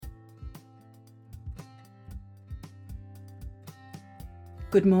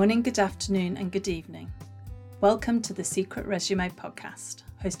Good morning, good afternoon, and good evening. Welcome to the Secret Resume podcast,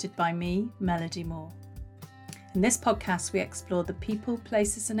 hosted by me, Melody Moore. In this podcast, we explore the people,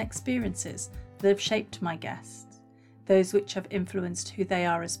 places, and experiences that have shaped my guests, those which have influenced who they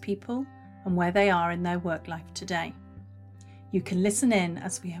are as people and where they are in their work life today. You can listen in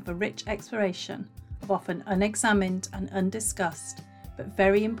as we have a rich exploration of often unexamined and undiscussed, but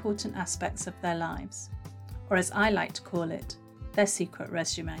very important aspects of their lives, or as I like to call it, their secret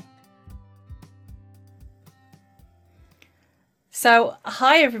resume. So,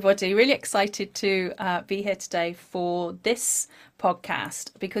 hi everybody, really excited to be here today for this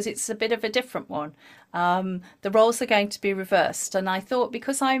podcast because it's a bit of a different one. The roles are going to be reversed, and I thought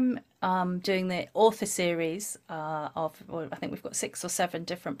because I'm doing the author series I think we've got 6 or 7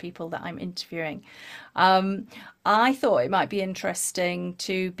 different people that I'm interviewing. I thought it might be interesting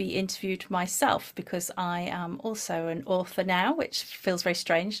to be interviewed myself because I am also an author now, which feels very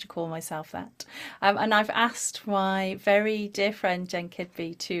strange to call myself that. And I've asked my very dear friend Jen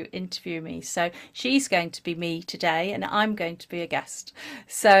Kidby to interview me. So she's going to be me today and I'm going to be a guest.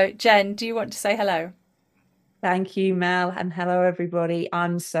 So Jen, do you want to say hello? Thank you, Mel, and hello, everybody.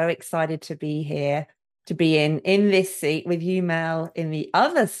 I'm so excited to be here, to be in this seat with you, Mel, in the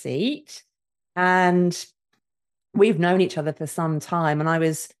other seat. And we've known each other for some time. And I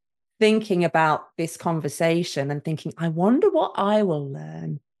was thinking about this conversation and thinking, I wonder what I will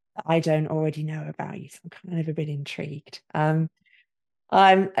learn that I don't already know about you. So I'm kind of a bit intrigued. I'm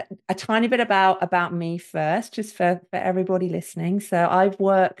a tiny bit about me first, just for everybody listening. So I've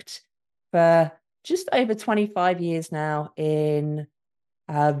worked for just over 25 years now in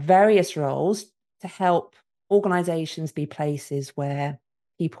various roles to help organizations be places where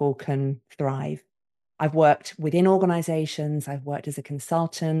people can thrive. I've worked within organizations, I've worked as a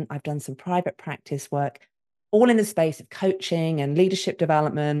consultant, I've done some private practice work, all in the space of coaching and leadership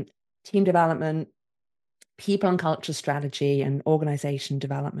development, team development, people and culture strategy, and organization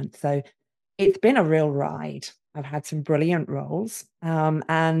development. So it's been a real ride. I've had some brilliant roles.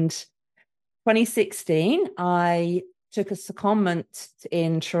 And 2016, I took a secondment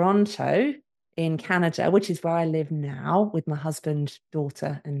in Toronto, in Canada, which is where I live now with my husband,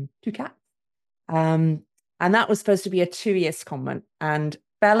 daughter, and 2 cats. And that was supposed to be a 2-year secondment, and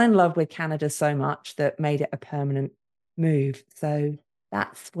fell in love with Canada so much that made it a permanent move. So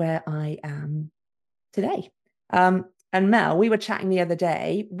that's where I am today. And Mel, we were chatting the other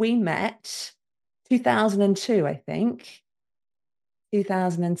day. We met 2002, I think.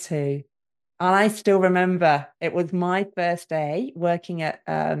 2002. And I still remember it was my first day working at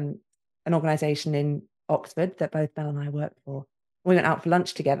an organisation in Oxford that both Mel and I worked for. We went out for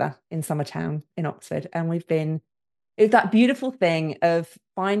lunch together in Summertown in Oxford, and it's that beautiful thing of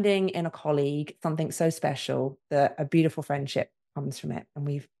finding in a colleague something so special that a beautiful friendship comes from it. And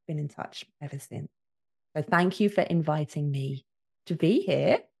we've been in touch ever since. So thank you for inviting me to be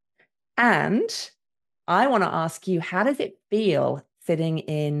here. And I want to ask you, how does it feel sitting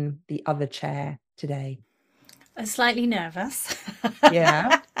in the other chair today? I'm slightly nervous.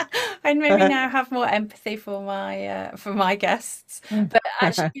 Yeah. I maybe now have more empathy for my guests, but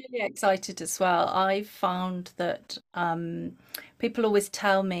actually really excited as well. I've found that people always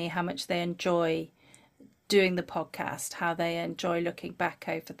tell me how much they enjoy doing the podcast, how they enjoy looking back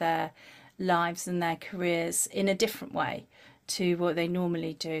over their lives and their careers in a different way to what they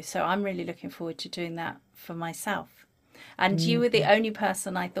normally do. So I'm really looking forward to doing that for myself. And you were the only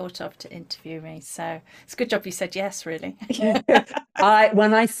person I thought of to interview me. So it's a good job you said yes, really.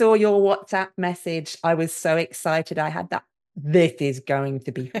 When I saw your WhatsApp message, I was so excited. I had that. This is going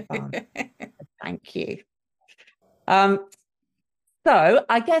to be fun. Thank you. So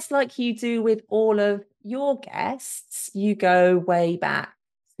I guess like you do with all of your guests, you go way back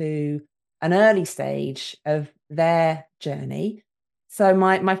to an early stage of their journey. So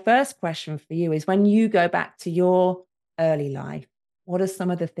my first question for you is, when you go back to your early life, what are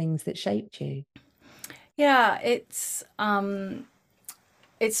some of the things that shaped you? Yeah, it's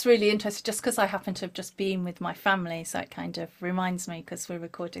really interesting just because I happen to have just been with my family, so it kind of reminds me, because we're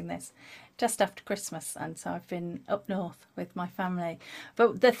recording this just after Christmas, and so I've been up north with my family.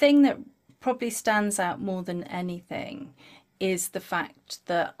 But the thing that probably stands out more than anything is the fact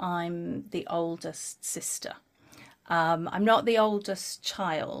that I'm the oldest sister. I'm not the oldest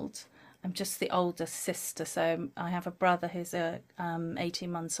child. I'm just the oldest sister. So I have a brother who's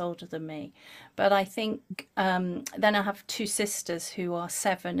 18 months older than me. But I think then I have 2 sisters who are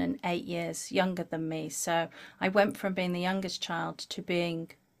 7 and 8 years younger than me. So I went from being the youngest child to being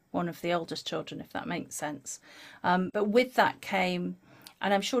one of the oldest children, if that makes sense. But with that came,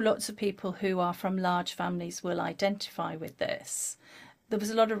 and I'm sure lots of people who are from large families will identify with this, there was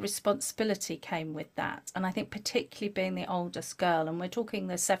a lot of responsibility came with that. And I think particularly being the oldest girl, and we're talking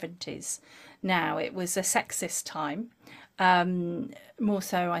the 70s now, it was a sexist time, more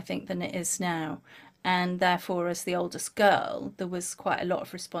so I think than it is now. And therefore, as the oldest girl, there was quite a lot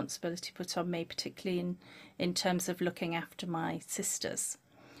of responsibility put on me, particularly in terms of looking after my sisters.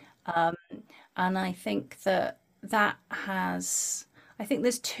 And I think that has, I think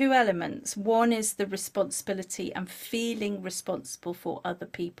there's two elements. One is the responsibility and feeling responsible for other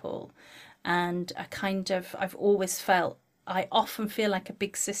people. And a kind of, I've always felt, I often feel like a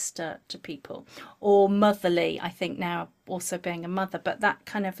big sister to people, or motherly, I think now, also being a mother, but that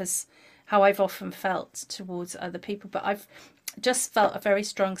kind of is how I've often felt towards other people. But I've just felt a very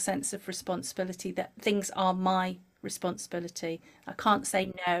strong sense of responsibility, that things are my responsibility. I can't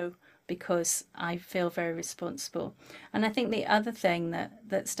say no because I feel very responsible. And I think the other thing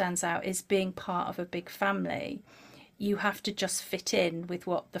that stands out is being part of a big family. You have to just fit in with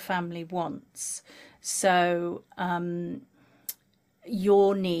what the family wants. So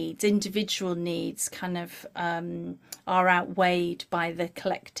your needs, individual needs, kind of are outweighed by the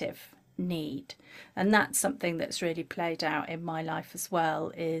collective need. And that's something that's really played out in my life as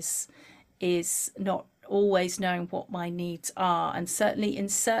well, is not always knowing what my needs are, and certainly in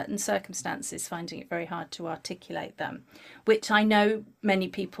certain circumstances finding it very hard to articulate them, which I know many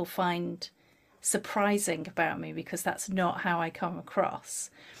people find surprising about me because that's not how I come across.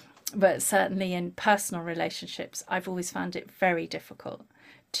 But certainly in personal relationships, I've always found it very difficult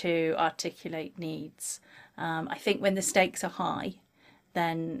to articulate needs. I think when the stakes are high,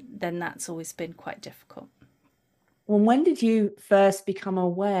 then that's always been quite difficult. Well, when did you first become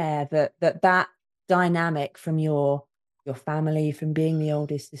aware that dynamic from your family, from being the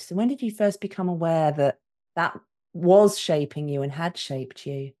oldest sister, when did you first become aware that that was shaping you and had shaped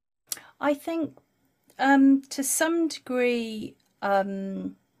you? I think to some degree,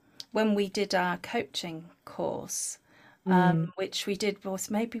 when we did our coaching course, Mm. which we did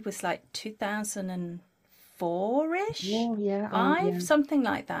was like 2004-ish, Oh, yeah. Oh, yeah. five, something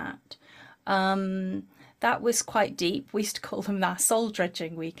like that. Um, that was quite deep. We used to call them our soul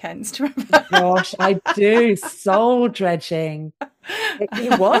dredging weekends. Do you remember? Gosh, I do. Soul dredging.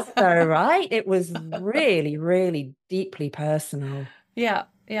 It was though, right? It was really, really deeply personal. Yeah,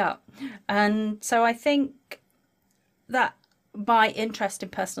 yeah. And so I think that my interest in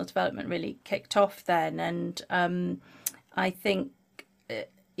personal development really kicked off then. And I think,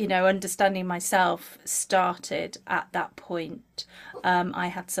 understanding myself started at that point. I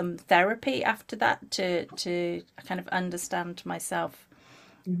had some therapy after that to kind of understand myself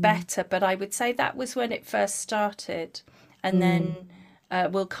Mhm. better, but I would say that was when it first started. And Mm. then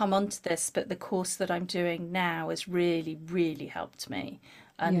we'll come on to this, but the course that I'm doing now has really, really helped me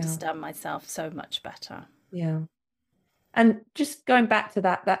Yeah, understand myself so much better. yeah. And just going back to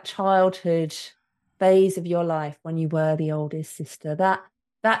that childhood phase of your life when you were the oldest sister, that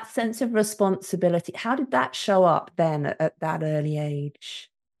sense of responsibility, how did that show up then at that early age?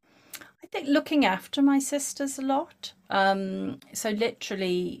 I think looking after my sisters a lot. So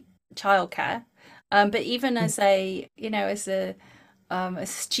literally childcare. But even Mm. as a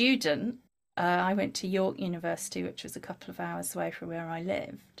student, I went to York University, which was a couple of hours away from where I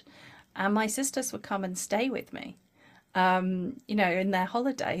lived, and my sisters would come and stay with me. In their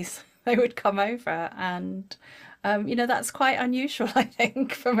holidays, they would come over, and that's quite unusual, I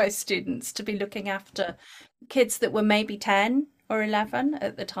think, for most students to be looking after kids that were maybe 10 or 11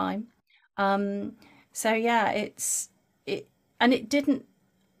 at the time. Um, so yeah, it and it didn't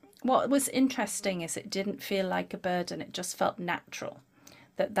what was interesting is it didn't feel like a burden. It just felt natural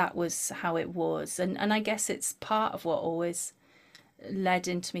that was how it was. And I guess it's part of what always led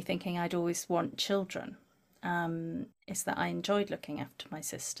into me thinking I'd always want children. Is that I enjoyed looking after my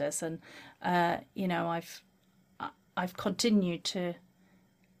sisters, and I've continued to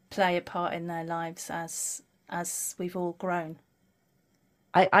play a part in their lives as we've all grown.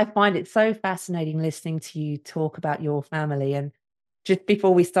 I find it so fascinating listening to you talk about your family. And just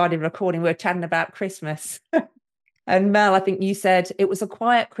before we started recording, we were chatting about Christmas. And Mel, I think you said it was a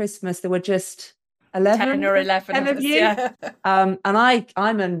quiet Christmas. There were just 10 or 11 10 of of us, you. yeah. And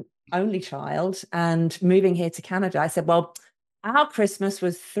I'm an only child, and moving here to Canada, I said, well, our Christmas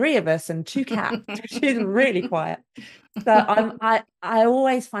was three of us and two cats, which is really quiet. So I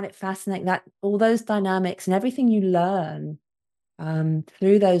always find it fascinating that all those dynamics and everything you learn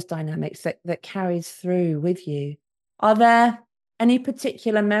through those dynamics that carries through with you. Are there any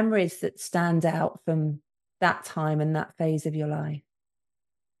particular memories that stand out from that time and that phase of your life?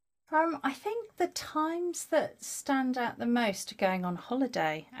 I think the times that stand out the most are going on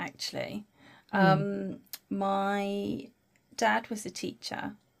holiday, actually. Mm. My dad was a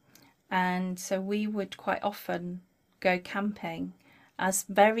teacher, and so we would quite often go camping. As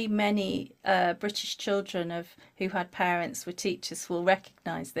very many British children of who had parents were teachers will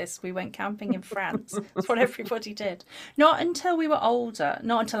recognise this. We went camping in France. That's what everybody did. Not until we were older.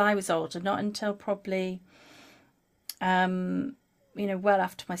 Not until I was older. Not until probably well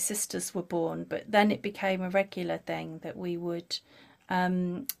after my sisters were born. But then it became a regular thing that we would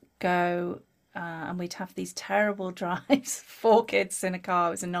go and we'd have these terrible drives. 4 kids in a car.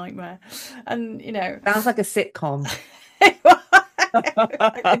 It was a nightmare. And, Sounds like a sitcom. like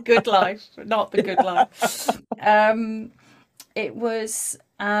the good life, not the good life. It was,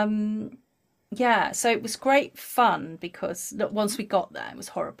 so it was great fun because look, once we got there, it was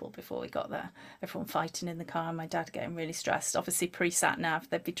horrible before we got there. Everyone fighting in the car, and my dad getting really stressed. Obviously, pre-sat nav,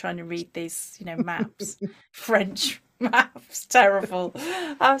 they'd be trying to read these, maps, French maps, terrible,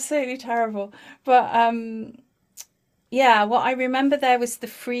 absolutely terrible. But what I remember there was the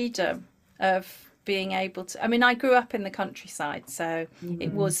freedom of being able to, I grew up in the countryside, so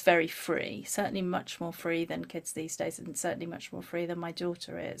it was very free, certainly much more free than kids these days, and certainly much more free than my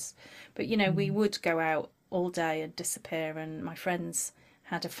daughter is. But we would go out all day and disappear, and my friends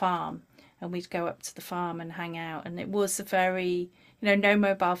had a farm, and we'd go up to the farm and hang out, and it was a very, no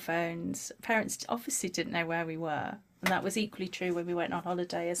mobile phones. Parents obviously didn't know where we were, and that was equally true when we went on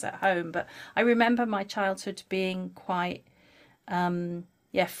holiday as at home. But I remember my childhood being quite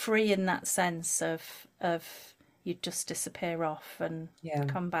free in that sense of you'd just disappear off and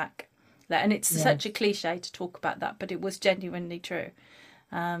come back. And it's such a cliche to talk about that, but it was genuinely true.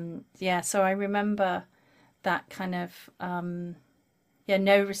 So I remember that kind of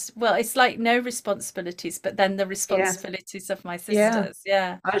it's like no responsibilities, but then the responsibilities of my sisters.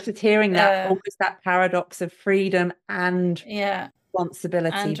 I was just hearing that almost that paradox of freedom and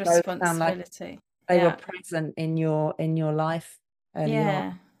responsibility. And responsibility. Sound like they were present in your life. And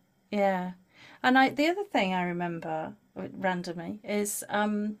the other thing I remember randomly is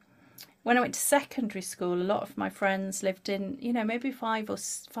when I went to secondary school, a lot of my friends lived in, maybe 5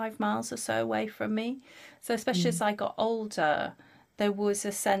 miles or so away from me. So especially as I got older, there was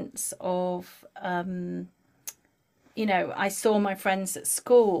a sense of, I saw my friends at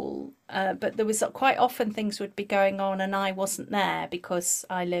school, but there was quite often things would be going on and I wasn't there because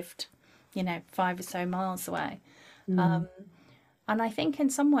I lived, 5 or so miles away. And I think in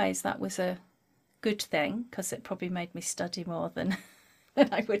some ways that was a good thing because it probably made me study more than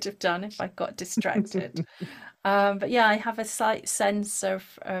I would have done if I got distracted. But I have a slight sense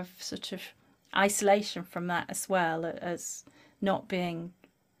of sort of isolation from that as well as not being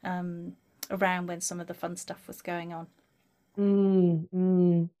around when some of the fun stuff was going on.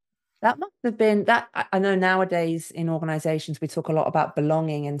 That must have been that. I know nowadays in organizations we talk a lot about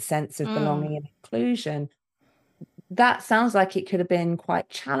belonging and sense of belonging and inclusion. That sounds like it could have been quite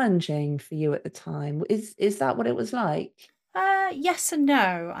challenging for you at the time. Is that what it was like? Yes and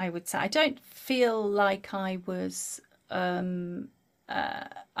no, I would say. I don't feel like I was. I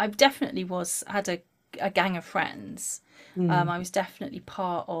definitely had a gang of friends. I was definitely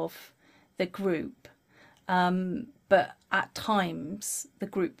part of the group, but at times the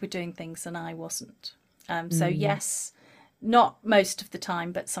group were doing things and I wasn't. So yes, not most of the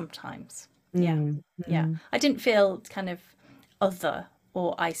time, but sometimes. I didn't feel kind of other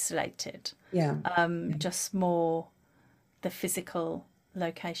or isolated. Just more the physical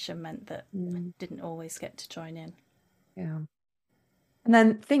location meant that I didn't always get to join in. And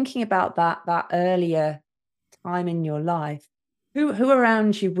then thinking about that earlier time in your life, who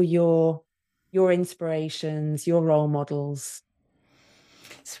around you were your inspirations, your role models?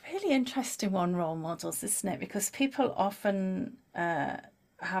 It's a really interesting one, role models, isn't it? Because people often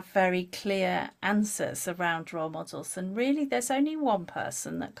have very clear answers around role models, and really there's only one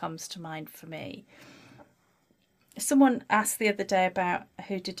person that comes to mind for me. Someone asked the other day about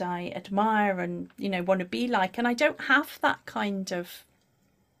who did I admire and want to be like, and I don't have that kind of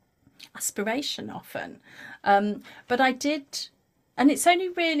aspiration often, but I did, and it's only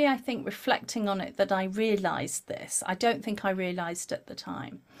really, I think, reflecting on it that I realised this. I don't think I realised at the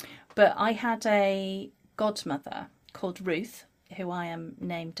time, but I had a godmother called Ruth, who I am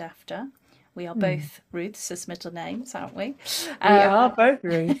named after. We are both Ruths as middle names, aren't we? We are both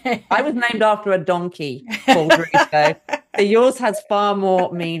Ruth. I was named after a donkey called Ruth, though. So yours has far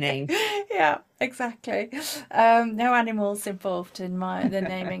more meaning. Yeah, exactly. No animals involved in the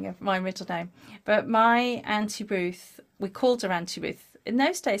naming of my middle name. But my Auntie Ruth, we called her Auntie Ruth. In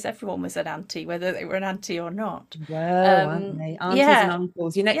those days, everyone was an auntie, whether they were an auntie or not. Well, aren't they? Aunties and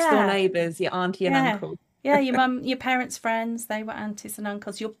uncles, your next door neighbours, your auntie and uncle. Yeah, your mum, your parents' friends, they were aunties and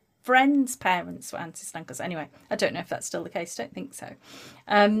uncles. Your friends' parents were aunties and uncles. Anyway, I don't know if that's still the case. Don't think so.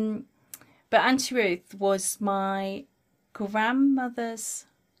 Um, but Auntie Ruth was my grandmother's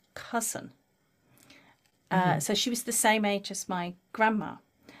cousin. So she was the same age as my grandma.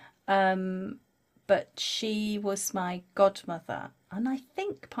 But she was my godmother. And I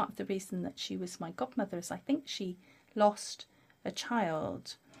think part of the reason that she was my godmother is I think she lost a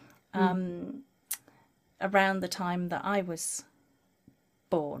child around the time that I was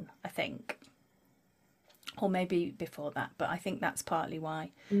born, I think. Or maybe before that, but I think that's partly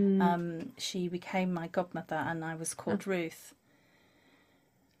why she became my godmother and I was called Ruth.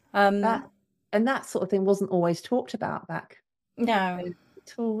 That and that sort of thing wasn't always talked about back No, then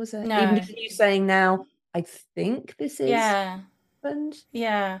at all, was it? Even no, just you saying now, I think this is yeah, happened.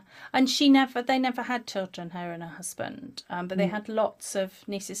 yeah. And they never had children, her and her husband, but they had lots of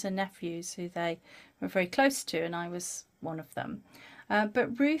nieces and nephews who they were very close to, and I was one of them.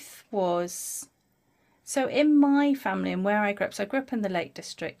 But Ruth was, so in my family and where I grew up, so I grew up in the Lake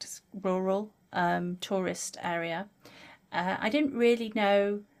District, rural, tourist area. I didn't really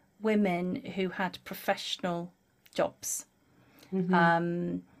know women who had professional jobs. I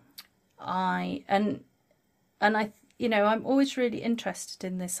and I I'm always really interested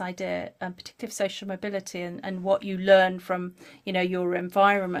in this idea, particularly of social mobility and what you learn from your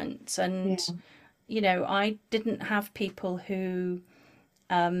environment. Yeah. And I didn't have people who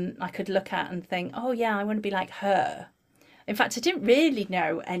I could look at and think, oh yeah, I want to be like her. In fact, I didn't really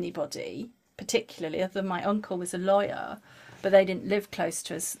know anybody particularly, other than my uncle was a lawyer, but they didn't live close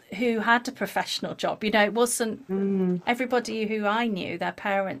to us, who had a professional job. It wasn't everybody who I knew, their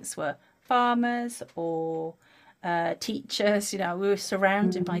parents were farmers or teachers. We were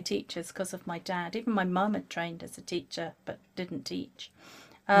surrounded by teachers because of my dad. Even my mum had trained as a teacher but didn't teach.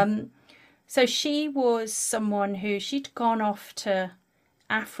 So she was someone who she'd gone off to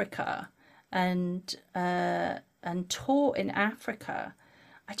Africa and taught in Africa.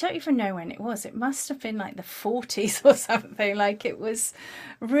 I don't even know when it was. It must have been like the 40s or something. Like it was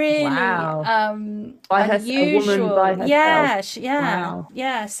really Wow. A woman by unusual. herself. Yeah, Wow.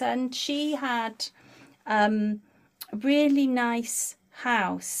 yes. And she had a really nice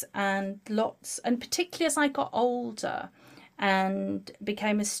house and lots, and particularly as I got older and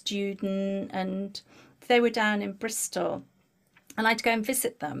became a student, and they were down in Bristol, and I'd go and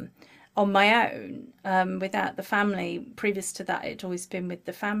visit them on my own without the family. Previous to that, it'd always been with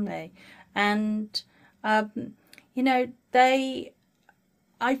the family. And, they,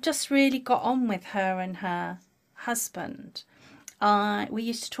 I just really got on with her and her husband. We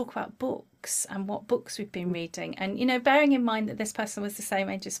used to talk about books and what books we've been reading. And, bearing in mind that this person was the same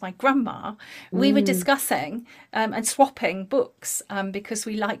age as my grandma, we were discussing and swapping books because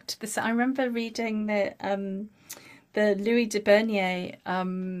we liked this. I remember reading the Louis de Bernier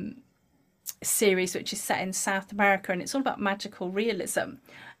series, which is set in South America, and it's all about magical realism.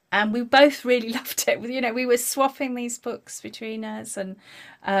 And we both really loved it. We were swapping these books between us, and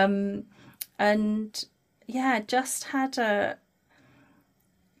yeah, just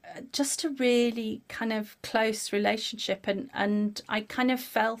a really kind of close relationship, and I kind of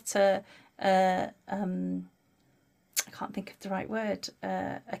felt I can't think of the right word,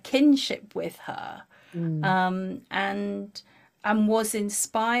 a kinship with her, and was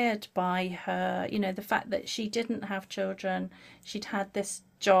inspired by her. The fact that she didn't have children, she'd had this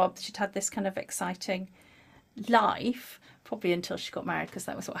job, she'd had this kind of exciting life, probably until she got married, because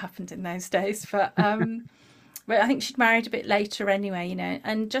that was what happened in those days. But I think she'd married a bit later anyway,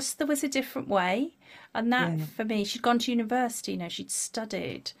 and just there was a different way. And that Yeah. for me, she'd gone to university, she'd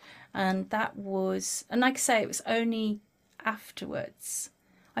studied, and that was, and like I say, it was only afterwards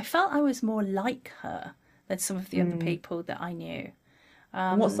I felt I was more like her than some of the other people that I knew.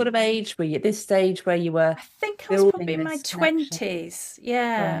 And what sort of age were you at this stage where you were I think I was probably building in my this connection? 20s.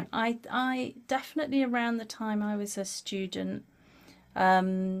 Yeah, Right. I definitely around the time I was a student.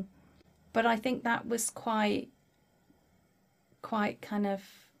 But I think that was quite kind of,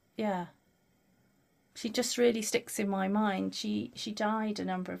 yeah. She just really sticks in my mind. She died a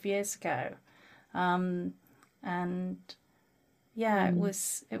number of years ago, and yeah, it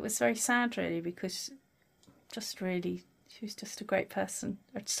was very sad really, because just really she was just a great person,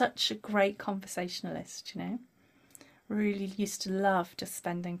 such a great conversationalist. Really used to love just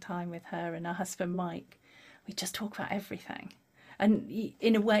spending time with her and her husband Mike. We just talk about everything, and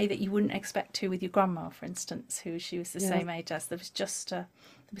in a way that you wouldn't expect to with your grandma, for instance, who she was the Yeah. same age as. There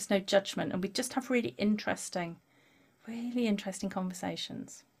was no judgment, and we just have really interesting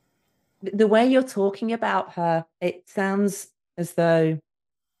conversations. The way you're talking about her, it sounds as though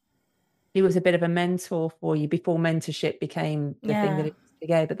he was a bit of a mentor for you before mentorship became the thing that Yeah, it is to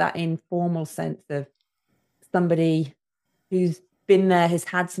go, but that informal sense of somebody who's been there, has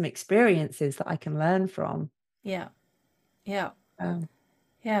had some experiences that I can learn from. Yeah. Yeah. Um,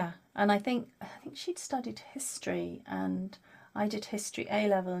 Yeah. And I think she'd studied history, and I did history A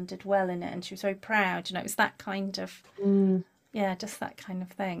level and did well in it, and she was very proud. It was that kind of, mm, yeah, just that kind of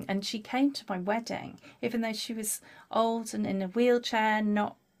thing. And she came to my wedding, even though she was old and in a wheelchair,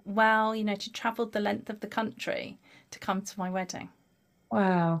 not well, she travelled the length of the country to come to my wedding.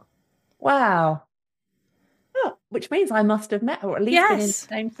 wow. Wow. Oh, which means I must have met her, or at least been in Yes. the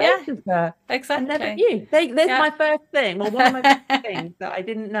same space Yeah, as her, and never exactly. knew. There's Yeah. my first thing, or one of my first things that I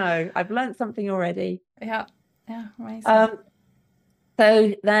didn't know. I've learned something already. Yeah. Yeah. Amazing. Um,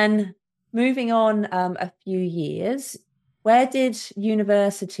 so then moving on a few years, where did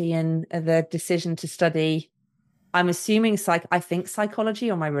university and the decision to study, I'm assuming I think psychology,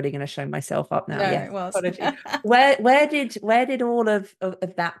 or am I really going to show myself up now? No, Yes, it was. psychology. Where did all of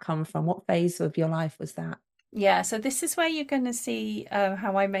that come from? What phase of your life was that? Yeah. So this is where you're going to see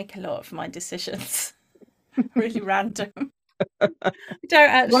how I make a lot of my decisions. Really random. I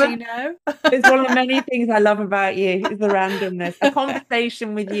don't One actually of know. It's one of the many things I love about you is the randomness. A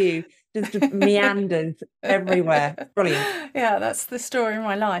conversation with you just meanders everywhere. Brilliant. Yeah, that's the story of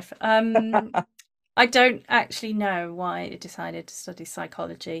my life. I don't actually know why I decided to study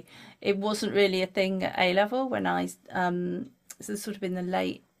psychology. It wasn't really a thing at A level when so sort of in the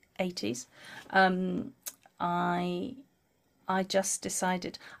late 80s. Um, I I just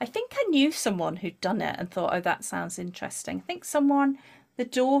decided. I think I knew someone who'd done it and thought, oh, that sounds interesting. I think someone, the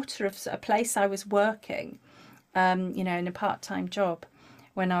daughter of a place I was working, in a part-time job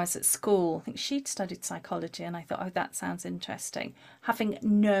when I was at school. I think she'd studied psychology, and I thought, oh, that sounds interesting, having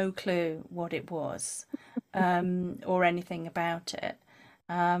no clue what it was, or anything about it.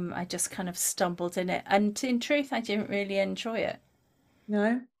 I just kind of stumbled in it, and in truth, I didn't really enjoy it.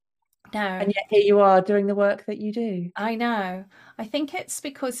 No? And No, yet here you are doing the work that you do. I know. I think it's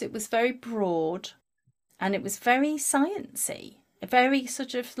because it was very broad and it was very sciencey, very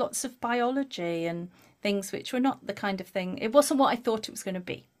sort of lots of biology and things which were not the kind of thing. It wasn't what I thought it was going to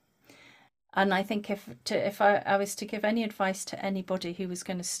be. And I think if I was to give any advice to anybody who was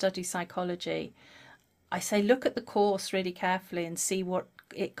going to study psychology, I say look at the course really carefully and see what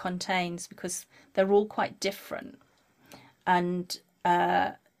it contains, because they're all quite different, and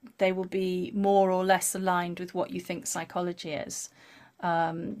they will be more or less aligned with what you think psychology is,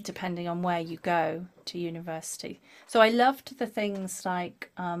 depending on where you go to university. So I loved the things like,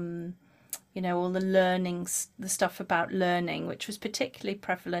 all the learnings, the stuff about learning, which was particularly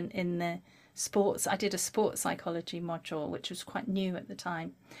prevalent in the sports. I did a sports psychology module, which was quite new at the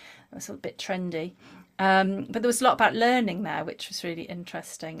time. It was a bit trendy. But there was a lot about learning there, which was really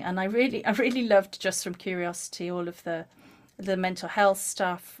interesting. And I really loved, just from curiosity, all of the mental health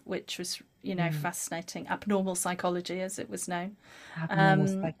stuff, which was, Mm. fascinating. Abnormal psychology, as it was known. Abnormal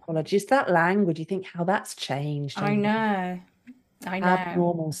psychology. Is that language? You think how that's changed I over the know, I know.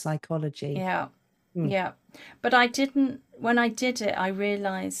 abnormal psychology. Yeah, Mm. yeah. But I didn't, when I did it, I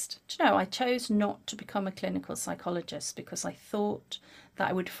realised, I chose not to become a clinical psychologist because I thought that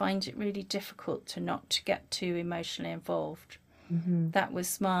I would find it really difficult to not get too emotionally involved. Hmm.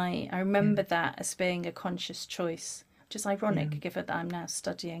 I Yeah. remember that as being a conscious choice, which is Yeah. ironic given that I'm now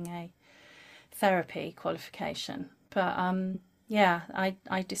studying a therapy qualification. But yeah,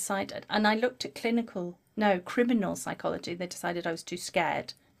 I decided, and I looked at criminal psychology. They decided I was too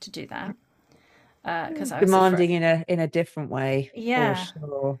scared to do that, because I was afraid. Demanding in a different way, for Yeah,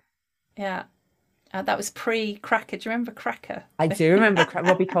 sure. yeah. That was pre-Cracker. Do you remember Cracker? I do remember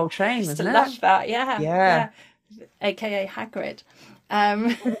Robbie I Coltrane, used to wasn't it? love that. Yeah, Yeah. yeah. AKA Hagrid.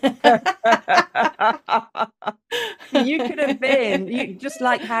 Um, You could have been you just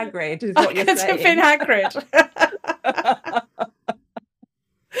like Hagrid, is I what you're could have been saying. Hagrid.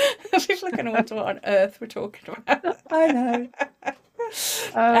 People are going to wonder what on earth we're talking about. I know.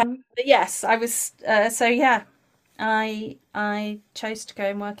 Um, But yes, I was. So yeah, I chose to go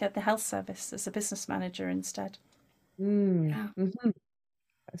and work at the health service as a business manager instead. Yeah. mhm.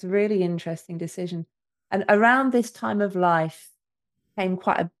 That's a really interesting decision. And around this time of life came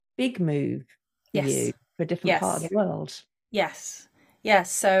quite a big move for you Yes. for a different part of Yes. the world. Yes. Yes.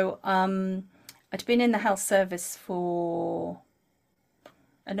 So I'd been in the health service for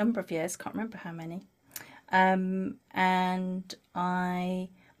a number of years. Can't remember how many. And I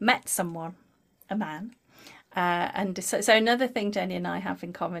met someone, a man. And so another thing Jenny and I have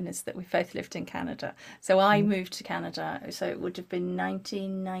in common is that we both lived in Canada. So I Mm. moved to Canada. So it would have been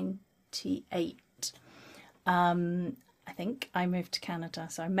 1998. I think I moved to Canada.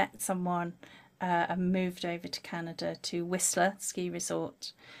 So I met someone, and moved over to Canada to Whistler Ski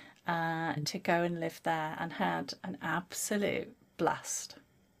Resort to go and live there, and had an absolute blast.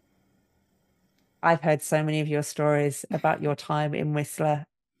 I've heard so many of your stories about your time in Whistler.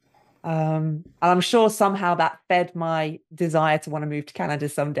 And I'm sure somehow that fed my desire to want to move to Canada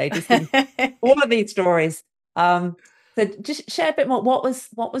someday, just in all of these stories. So just share a bit more. What was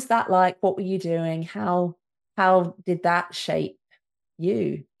that like? What were you doing? How did that shape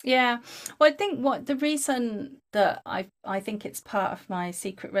you? Yeah, well, I think what the reason that I think it's part of my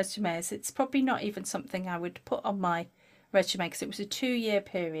secret resume is it's probably not even something I would put on my resume because it was a 2 year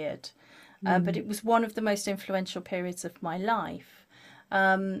period, but Mm, it was one of the most influential periods of my life.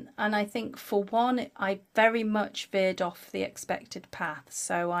 And I think for one, I very much veered off the expected path.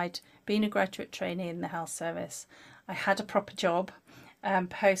 So I'd been a graduate trainee in the health service. I had a proper job,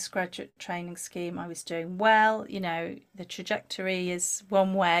 postgraduate training scheme. I was doing well. You know, the trajectory is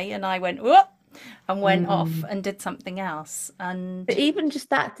one way, and I went whoop and went off mm. and did something else. But And even just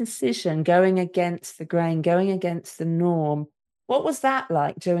that decision, going against the grain, going against the norm, what was that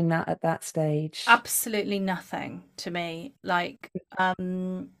like doing that at that stage? absolutely nothing to me. Like,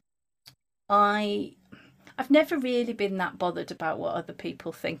 I I've never really been that bothered about what other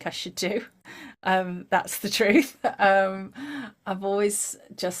people think I should do. That's the truth. I've always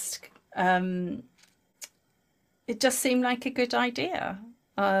just it just seemed like a good idea.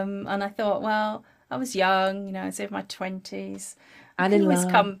 And I thought, well, I was young, you know, I was in my 20s. I And can in always love.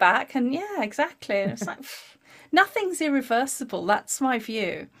 come back. And yeah, exactly. And it's like, nothing's irreversible. That's my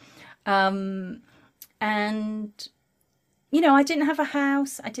view. And, you know, I didn't have a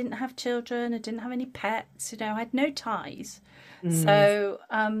house. I didn't have children. I didn't have any pets. You know, I had no ties. Mm, So,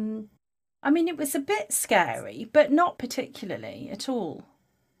 I mean, it was a bit scary, but not particularly at all.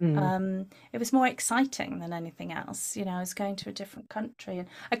 mm. It was more exciting than anything else. You know, I was going to a different country and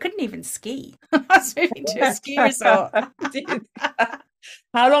I couldn't even ski. I was moving to a ski resort.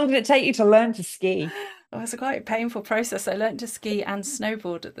 How long did it take you to learn to ski It was a quite painful process. I learned to ski and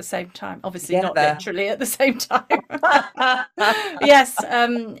snowboard at the same time. Obviously, not together? literally at the same time. Yes,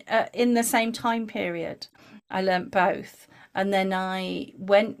 in the same time period, I learnt both. And then I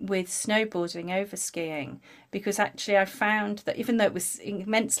went with snowboarding over skiing because actually I found that even though it was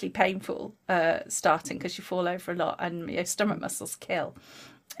immensely painful starting because you fall over a lot and your stomach muscles kill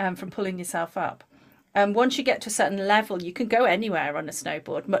from pulling yourself up. Once you get to a certain level, you can go anywhere on a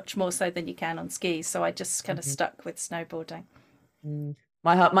snowboard, much more so than you can on skis. So I just kind of Mhm. stuck with snowboarding. Mm.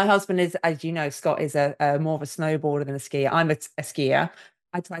 My husband is, as you know, Scott is a more of a snowboarder than a skier. I'm a skier.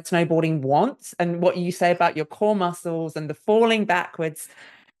 I tried snowboarding once, and what you say about your core muscles and the falling backwards.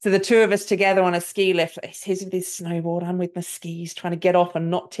 So the two of us together on a ski lift. It's his with his snowboard. I'm with my skis, trying to get off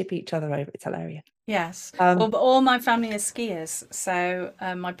and not tip each other over. It's hilarious. Yes. Well, Um, but all my family are skiers. So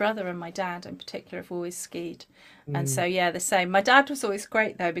my brother and my dad in particular have always skied. And so, mm. yeah, the same. My dad was always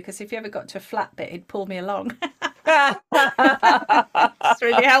great though, because if you ever got to a flat bit, he'd pull me along. It's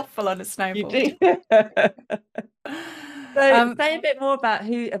really helpful on a You snowboard. do. So Um, say a bit more about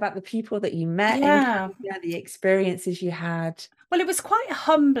the people that you met in yeah. Canada, the experiences you had. Well, it was quite a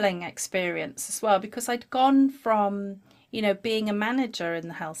humbling experience as well because I'd gone from, you know, being a manager in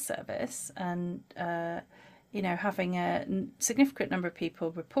the health service and, you know, having a significant number of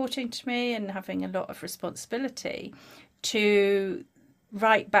people reporting to me and having a lot of responsibility to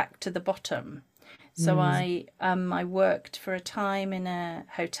right back to the bottom. So Mm, I worked for a time in a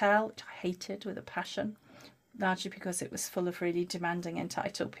hotel, which I hated with a passion, largely because it was full of really demanding,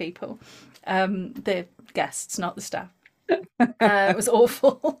 entitled people. The guests, not the staff. It was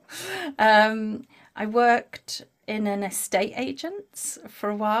awful. I worked in an estate agent's for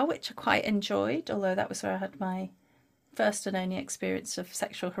a while, which I quite enjoyed, although that was where I had my first and only experience of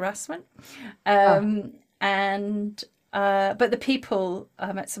sexual harassment. oh, And but the people,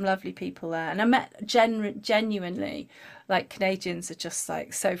 I met some lovely people there, and I met genuinely, like, Canadians are just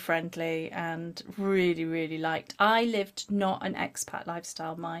like so friendly and really, really liked. I lived not an expat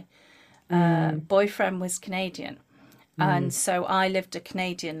lifestyle. My mm, boyfriend was Canadian. And mm, so I lived a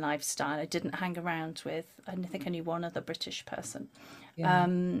Canadian lifestyle. I didn't hang around with, I think, only one other British person. yeah,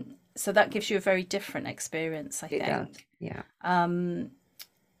 So that gives you a very different experience, I it does. think. Yeah.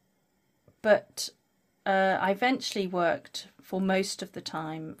 But I eventually worked for most of the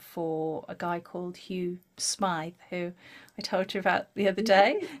time for a guy called Hugh Smythe, who I told you about the other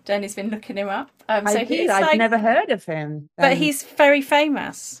day. Danny's been looking him up. I So did. he's I'd like, never heard of him. but he's very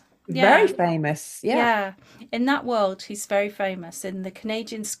famous. Very Yeah. famous. Yeah. Yeah, in that world, he's very famous. In the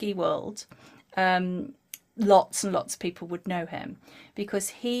Canadian ski world, lots and lots of people would know him because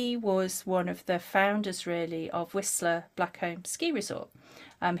he was one of the founders, really, of Whistler Blackcomb Ski Resort.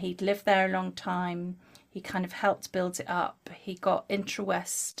 He'd lived there a long time. He kind of helped build it up. He got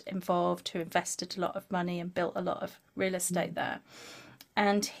Intrawest involved, who invested a lot of money and built a lot of real estate there.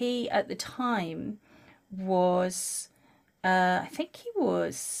 And he, at the time, was, I think he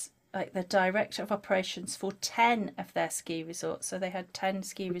was like the director of operations for 10 of their ski resorts. So they had 10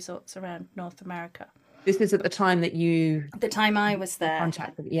 ski resorts around North America. This is at the time that you The time I was there.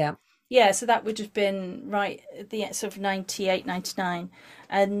 contracted, yeah. Yeah, so that would have been right at the sort of 98, 99.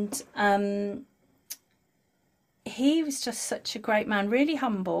 And he was just such a great man, really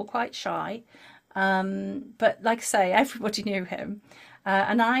humble, quite shy. But like I say, everybody knew him.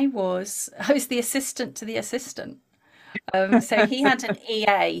 And I was the assistant to the assistant. So he had an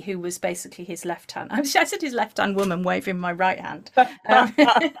EA who was basically his left hand. I said his left hand woman waving my right hand.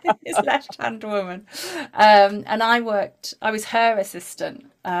 His left hand woman. And I was her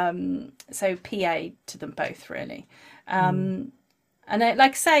assistant. So PA to them both, really. And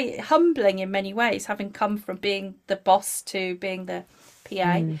like I say, humbling in many ways, having come from being the boss to being the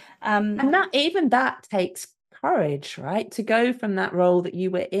PA. And that takes courage, right? To go from that role that you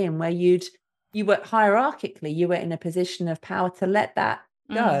were in, where you were hierarchically, you were in a position of power, to let that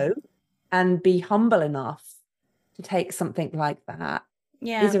go and be humble enough to take something like that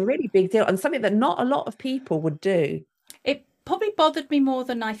is a really big deal, and something that not a lot of people would do. It probably bothered me more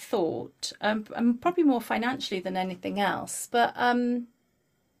than I thought, and probably more financially than anything else. But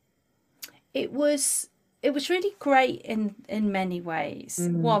it was really great in many ways.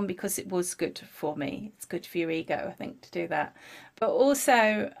 One, because it was good for me. It's good for your ego, I think, to do that. But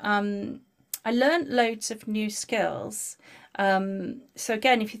also, I learned loads of new skills. So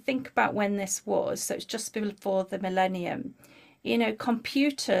again, if you think about when this was, so it's just before the millennium,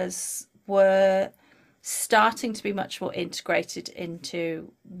 computers were starting to be much more integrated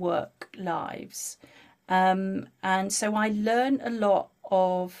into work lives. And so I learned a lot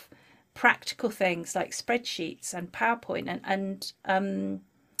of practical things like spreadsheets and PowerPoint and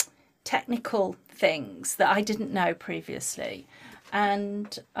technical things that I didn't know previously.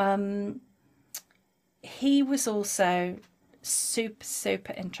 And he was also super,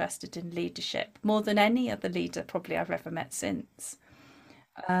 super interested in leadership, more than any other leader probably I've ever met since.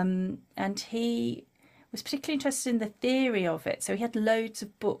 And he was particularly interested in the theory of it. So he had loads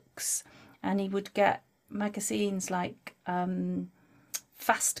of books, and he would get magazines like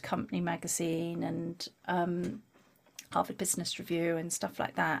Fast Company magazine and Harvard Business Review and stuff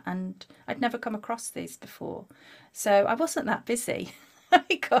like that. And I'd never come across these before. So I wasn't that busy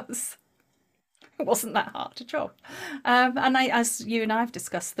because it wasn't that hard a job. And as you and I have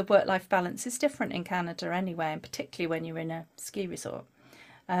discussed, the work-life balance is different in Canada anyway, and particularly when you're in a ski resort.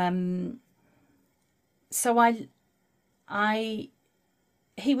 So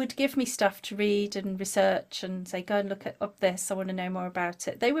he would give me stuff to read and research and say, go and look up this, I want to know more about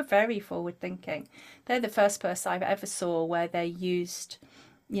it. They were very forward thinking. They're the first person I've ever saw where they used,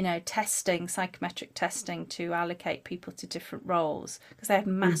 testing, psychometric testing, to allocate people to different roles, because they had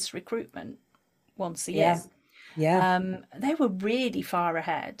mass recruitment once a year. They were really far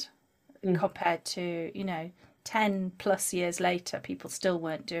ahead compared to, 10 plus years later, people still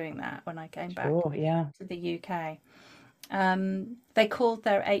weren't doing that when I came back to the UK. They called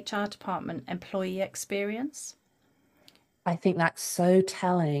their HR department employee experience. I think that's so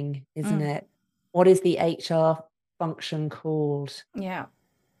telling, isn't it? What is the HR function called? Yeah.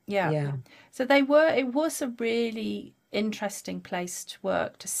 So it was a really interesting place to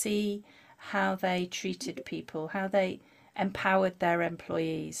work, to see how they treated people, how they empowered their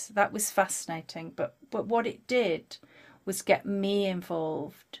employees. That was fascinating. But what it did was get me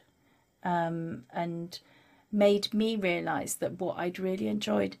involved, and made me realise that what I'd really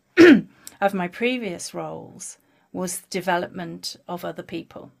enjoyed of my previous roles was development of other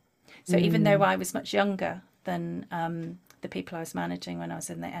people. So even though I was much younger than the people I was managing when I was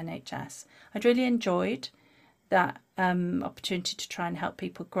in the NHS, I'd really enjoyed that opportunity to try and help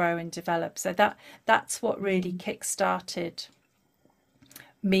people grow and develop. So that's what really kick-started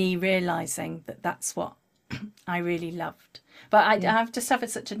me realising that that's what I really loved. But I've just have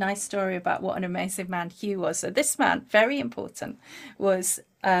such a nice story about what an amazing man Hugh was. So this man, very important, was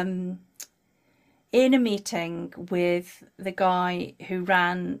in a meeting with the guy who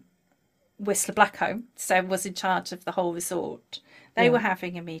ran Whistler Blackcomb, so was in charge of the whole resort. They were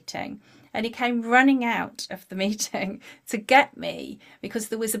having a meeting, and he came running out of the meeting to get me because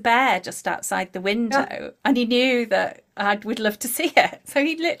there was a bear just outside the window, and he knew that I would love to see it. So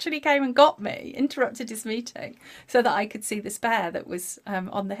he literally came and got me, interrupted his meeting so that I could see this bear that was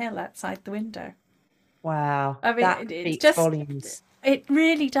on the hill outside the window. Wow. I mean, That it's speaks just, volumes it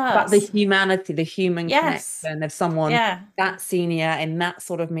really about the does. humanity, the human Yes. connection of someone Yeah. that senior in that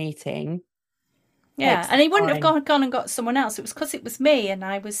sort of meeting Yeah. takes And the he wouldn't have time. gone and got someone else. It was because it was me and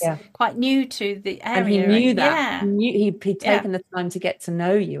I was Yeah. quite new to the And he area. knew And that. He yeah, knew he'd yeah, taken the time to get to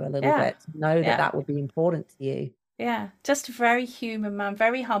know you a little yeah, bit, to know that yeah, that would be important to you. yeah. Just a very human man,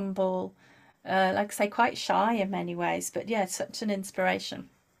 very humble. Like I say, quite shy in many ways, but yeah, such an inspiration.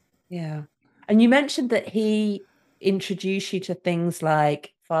 Yeah. And you mentioned that he introduced you to things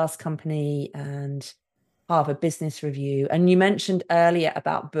like Fast Company and Harvard Business Review. And you mentioned earlier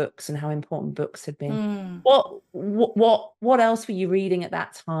about books and how important books had been. Mm. What else were you reading at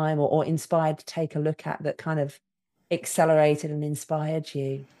that time, or inspired to take a look at, that kind of accelerated and inspired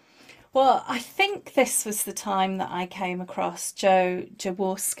you? Well, I think this was the time that I came across Joe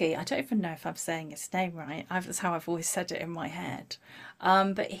Jaworski. I don't even know if I'm saying his name right. That's how I've always said it in my head.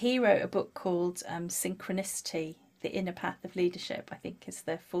 But he wrote a book called Synchronicity, The Inner Path of Leadership, I think is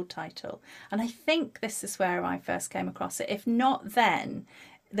the full title. And I think this is where I first came across it. If not then,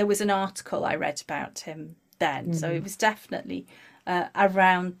 there was an article I read about him then. So it Mm, was definitely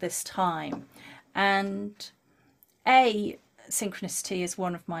around this time. And a Synchronicity is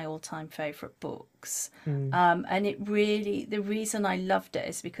one of my all-time favorite books. mm, And it really, the reason I loved it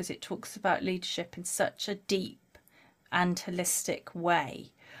is because it talks about leadership in such a deep and holistic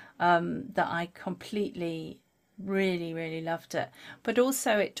way, that I completely, really, really loved it. But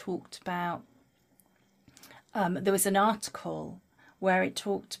also, it talked about, there was an article where it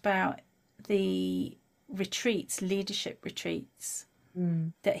talked about the retreats, leadership retreats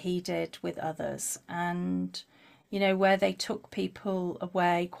mm. that he did with others, and where they took people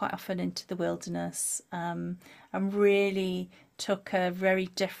away quite often into the wilderness, and really took a very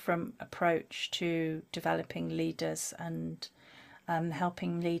different approach to developing leaders and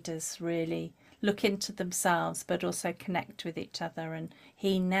helping leaders really look into themselves but also connect with each other. And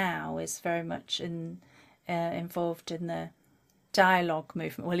he now is very much involved in the dialogue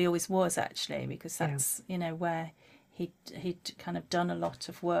movement. Well, he always was, actually, because Yeah. that's where he'd kind of done a lot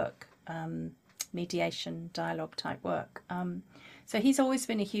of work, mediation, dialogue type work. So he's always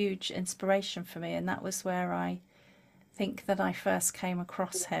been a huge inspiration for me, and that was where I think that I first came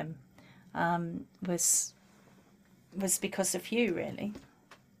across him. Was because of you, really.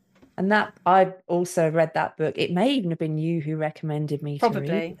 And that I also read that book. It may even have been you who recommended me to read it,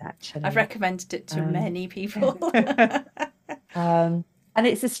 Probably. I've actually. recommended it to Um, many people. and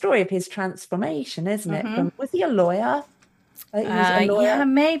it's a story of his transformation, isn't it? Hmm. From, was he a lawyer? He was a Yeah, lawyer.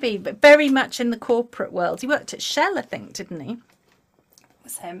 maybe, but very much in the corporate world. He worked at Shell, I think, didn't he? It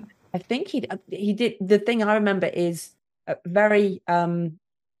was him. I think he did. The thing I remember is a very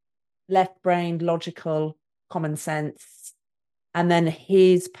left-brained, logical, common sense, and then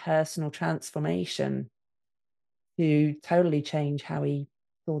his personal transformation to totally change how he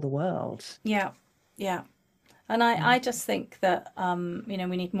saw the world. Yeah, yeah. And I Mm. just think that, we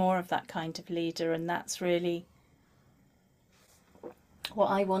need more of that kind of leader, and that's really what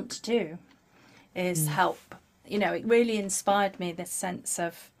I want to do, is Mm. help. It really inspired me, this sense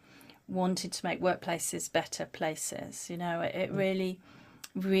of wanting to make workplaces better places. It really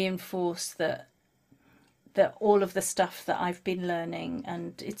reinforced that all of the stuff that I've been learning,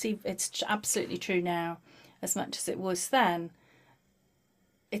 and it's absolutely true now as much as it was then.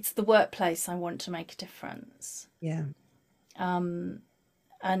 It's the workplace I want to make a difference. Yeah. And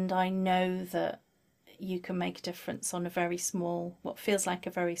I know that you can make a difference on a very small, what feels like a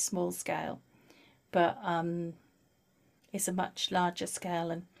very small scale, but it's a much larger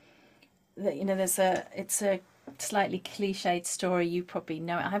scale. And it's a slightly cliched story. You probably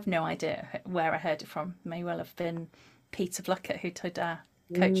know it. I have no idea where I heard it from. It may well have been Peter Bluckett who did our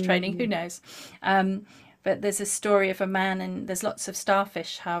coach training. Who Mm. knows? But there's a story of a man, and there's lots of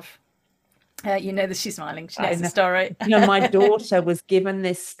starfish have. That she's smiling. She I knows the know. story. My daughter was given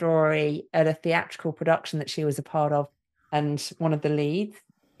this story at a theatrical production that she was a part of, and one of the leads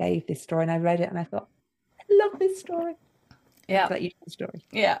gave this story, and I read it, and I thought, I love this story. I'd Yeah, let you tell the story.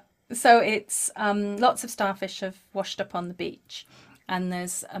 yeah. So it's lots of starfish have washed up on the beach, and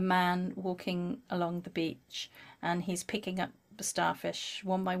there's a man walking along the beach, and he's picking up the starfish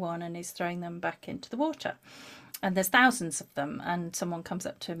one by one, and he's throwing them back into the water. And there's thousands of them, and someone comes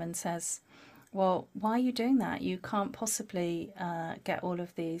up to him and says, well, why are you doing that? You can't possibly get all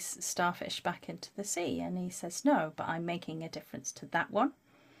of these starfish back into the sea. And he says, no, but I'm making a difference to that one,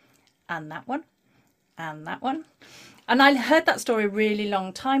 and that one, and that one. And I heard that story a really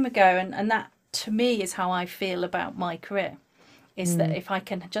long time ago, and that to me is how I feel about my career, is that Mm. if I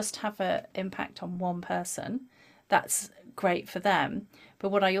can just have an impact on one person, that's great for them. But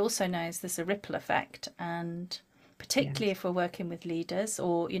what I also know is there's a ripple effect, and particularly Yes. if we're working with leaders,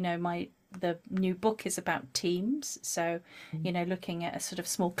 or the new book is about teams. So, Mm. looking at a sort of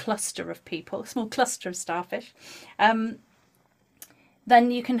small cluster of people, a small cluster of starfish, um,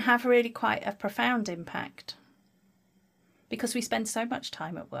 then you can have really quite a profound impact because we spend so much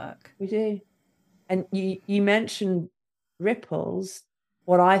time at work. We do. And you mentioned ripples.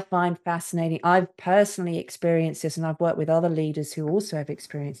 What I find fascinating, I've personally experienced this, and I've worked with other leaders who also have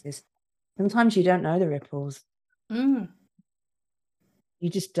experienced this. Sometimes you don't know the ripples. Mm, You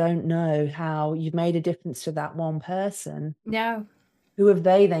just don't know how you've made a difference to that one person. no. Who have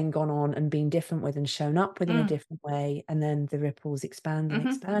they then gone on and been different with and shown up with in a Mm, different way? And then the ripples expand and hmm.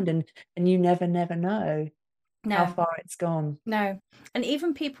 expand. And you never, never know how No, far it's gone. no. And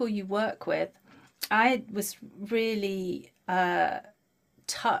even people you work with, I was really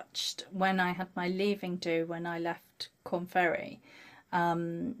touched when I had my leaving do when I left Corn Ferry.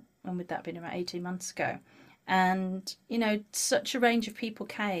 When would that have been? About 18 months ago. And, such a range of people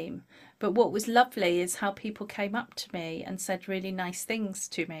came. But what was lovely is how people came up to me and said really nice things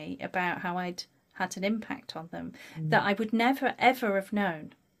to me about how I'd had an impact on them that Mm. I would never, ever have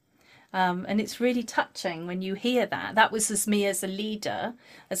known. And it's really touching when you hear that. That was as me as a leader,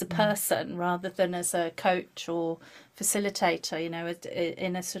 as a Mm. person, rather than as a coach or facilitator,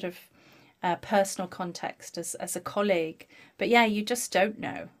 in a sort of personal context as a colleague. But yeah, you just don't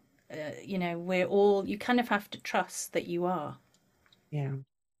know. You kind of have to trust that you are. Yeah.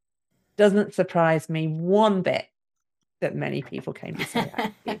 Doesn't surprise me one bit that many people came to say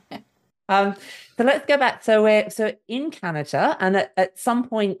that to you. Um, so let's go back. So we're in Canada, and at some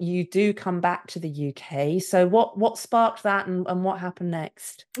point you do come back to the UK. So what sparked that, and what happened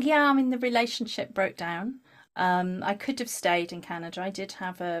next? Yeah, I mean, the relationship broke down. I could have stayed in Canada. I did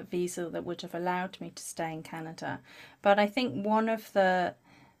have a visa that would have allowed me to stay in Canada. But I think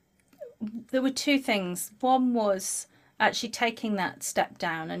there were two things. One was actually taking that step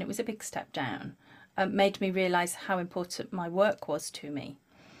down, and it was a big step down, made me realize how important my work was to me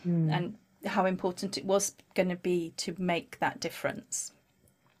Mm. and how important it was going to be to make that difference.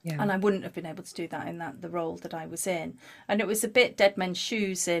 Yeah. And I wouldn't have been able to do that in the role that I was in. And it was a bit dead men's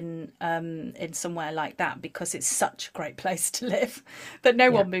shoes in somewhere like that because it's such a great place to live that no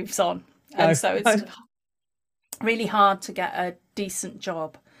Yeah. one moves on, and No. so it's really hard to get a decent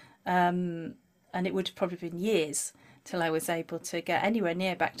job. And it would have probably been years till I was able to get anywhere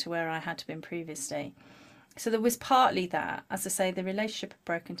near back to where I had been previously. So there was partly that, as I say, the relationship had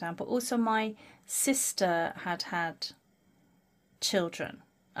broken down, but also my sister had had children.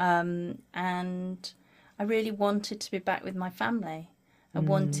 And I really wanted to be back with my family. I Mm.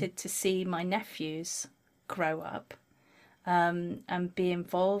 wanted to see my nephews grow up, and be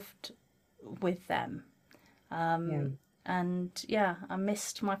involved with them. Yeah. And yeah, I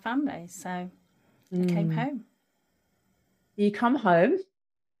missed my family, so I came Mm. home. You come home,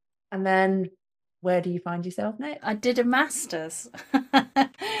 and then where do you find yourself I next? did a master's.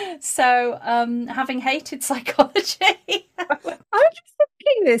 So, having hated psychology, I was just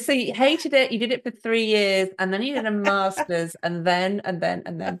thinking this. So you hated it, you did it for 3 years, and then you did a master's, and then.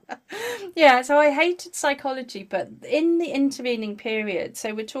 yeah, so I hated psychology, but in the intervening period,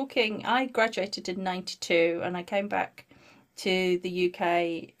 so we're talking, I graduated in 92 and I came back to the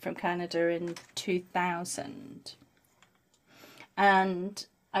UK from Canada in 2000. And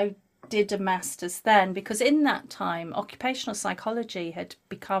I did a master's then because in that time, occupational psychology had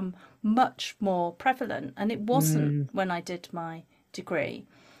become much more prevalent, and it wasn't Mm. when I did my degree.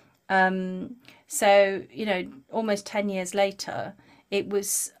 So, almost 10 years later, it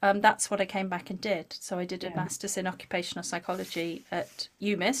was that's what I came back and did. So I did a Yeah. master's in occupational psychology at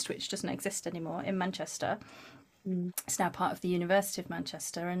UMIST, which doesn't exist anymore, in Manchester. Mm. It's now part of the University of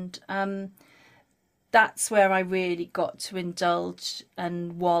Manchester. And that's where I really got to indulge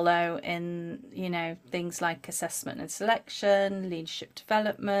and wallow in, things like assessment and selection, leadership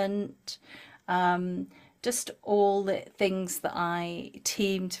development, just all the things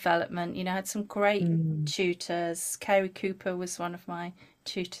team development, I had some great Mm. tutors. Kerry Cooper was one of my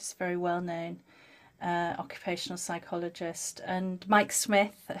tutors, very well known occupational psychologist, and Mike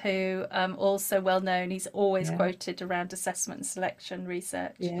Smith, who also well known. He's always Yeah. quoted around assessment and selection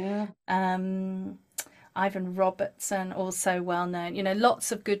research. Yeah. Ivan Robertson, also well known.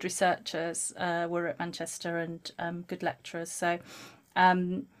 Lots of good researchers were at Manchester, and good lecturers. So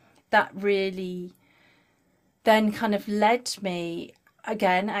that really then kind of led me,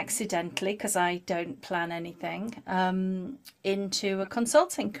 again accidentally because I don't plan anything, into a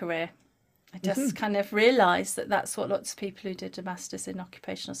consulting career. I just Mhm. kind of realised that that's what lots of people who did a master's in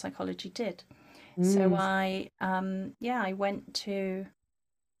occupational psychology did. So Mm. I went to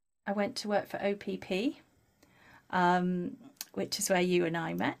I went to work for OPP, um, which is where you and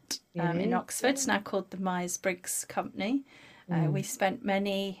I met It in is. Oxford. It's Yeah. now called the Myers-Briggs Company. We Mm. spent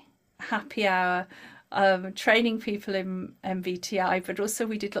many happy hour training people in MBTI, but also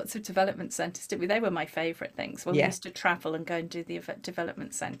we did lots of development centres, didn't we? They were my favourite things when we Yeah. used to travel and go and do the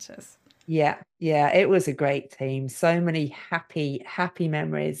development centres. Yeah. Yeah. It was a great team. So many happy, happy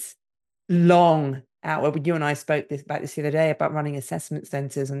memories. Long out where you and I spoke about this the other day about running assessment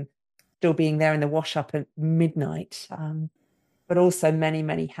centers and still being there in the wash up at midnight. But also many,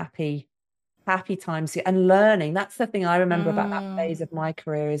 many happy, happy times and learning. That's the thing I remember about that Mm, phase of my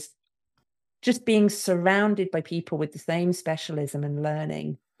career is just being surrounded by people with the same specialism and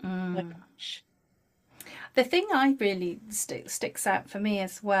learning so mm. much. The thing I really sticks out for me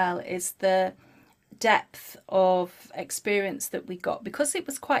as well is the depth of experience that we got because it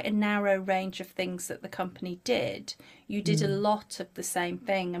was quite a narrow range of things that the company did. You did a Mm, lot of the same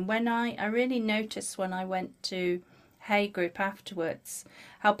thing, and when I really noticed when I went to Hay Group afterwards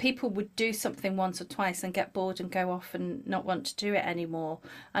how people would do something once or twice and get bored and go off and not want to do it anymore.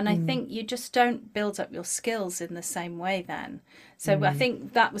 And I mm, think you just don't build up your skills in the same way then. So I mm.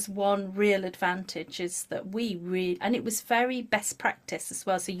 think that was one real advantage is that we really, and it was very best practice as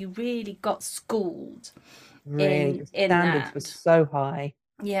well. So you really got schooled Really, in the in standards were that. so high.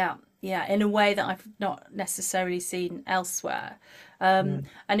 Yeah, yeah, in a way that I've not necessarily seen elsewhere. Mm,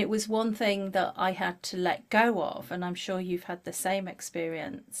 And it was one thing that I had to let go of, and I'm sure you've had the same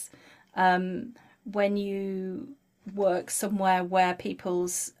experience. When you work somewhere where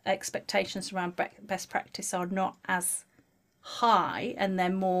people's expectations around best practice are not as high and they're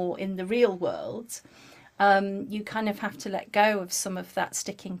more in the real world, you kind of have to let go of some of that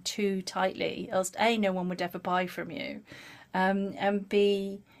sticking too tightly, else A, no one would ever buy from you, and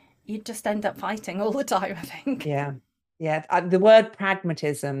B, you just end up fighting all the time, I think. yeah. Yeah. The word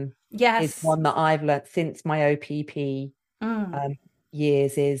pragmatism is Yes. one that I've learnt since my OPP Mm, um,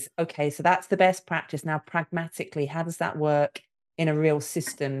 years is okay, so that's the best practice. Now, pragmatically, how does that work in a real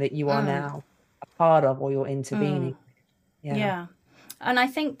system that you are mm, now a part of or you're mm. intervening? Yeah. Yeah. And I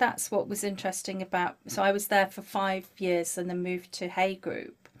think that's what was interesting about. So I was there for 5 years and then moved to Hay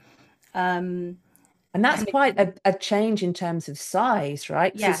Group. Um, And that's and quite a change in terms of size,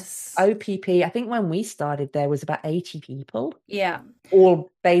 right? Because yes, OPP, I think when we started there was about 80 people, yeah,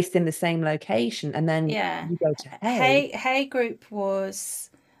 all based in the same location. And then yeah. you go to Hay. Hay Group was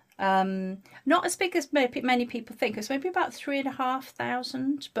not as big as many people think. It was maybe about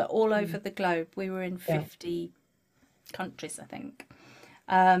 3,500, but all over Mm. the globe. We were in Yeah. 50 countries, I think.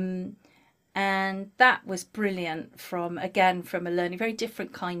 Um, and that was brilliant from, again, from a learning, very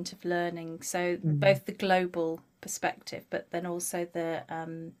different kind of learning. So Mm. both the global perspective, but then also the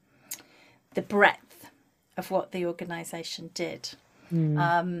breadth of what the organisation did.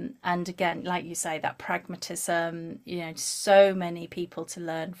 Mm. And again, like you say, that pragmatism, so many people to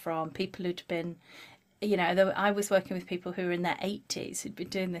learn from, people who'd been, I was working with people who were in their 80s who'd been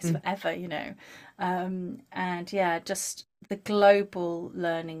doing this Mm. forever. And yeah, just the global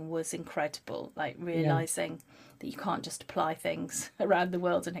learning was incredible, like Yeah. realizing that you can't just apply things around the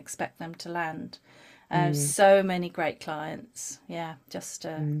world and expect them to land. Mm. So many great clients. Yeah, just a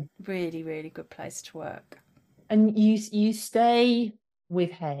Mm. really, really good place to work. And you stay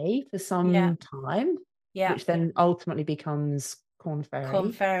with Hay for Yeah, some time, yeah. which then ultimately becomes Corn Corn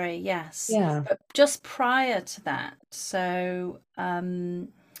Ferry. Ferry, yes. Yeah. But just prior to that, so it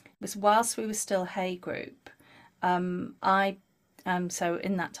was whilst we were still Hay Group, I so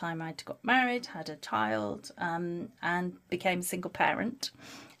in that time I'd got married, had a child, and became a single parent.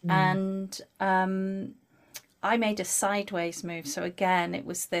 Mm. And I made a sideways move. So again, it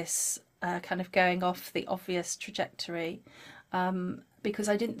was this kind of going off the obvious trajectory because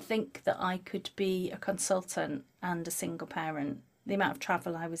I didn't think that I could be a consultant and a single parent. The amount of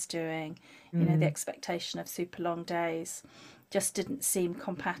travel I was doing, the Mm. expectation of super long days just didn't seem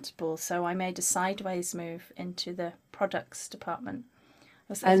compatible. So I made a sideways move into the products department.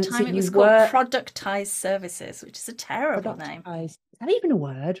 At the And so time, it you was called were Productized Services, which is a terrible name. productized. Is that even a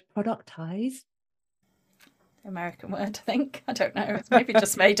word? Productized? American word, I think. I don't know. It's maybe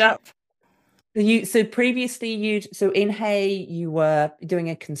just made up. So previously so in Hay you were doing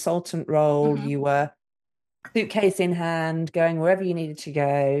a consultant role, Hmm. you were suitcase in hand, going wherever you needed to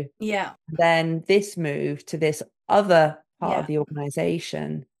go. Yeah, Then this move to this other part of yeah, the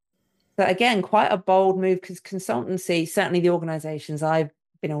organization. So again, quite a bold move because consultancy, certainly the organizations I've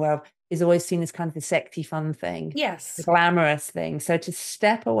been aware of, is always seen as kind of the sexy fun thing, the yes, glamorous thing. So to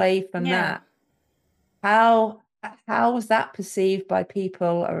step away from yeah. that, how how was that perceived by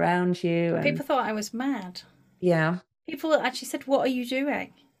people around you? And People thought I was mad. yeah, People actually said, "What are you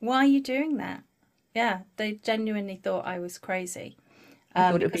doing?" why are you doing that? Yeah, they genuinely thought I was crazy. You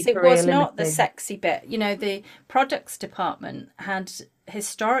thought it would be Because it career was not the limiting. sexy bit. You know, the products department had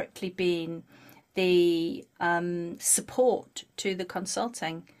historically been the support to the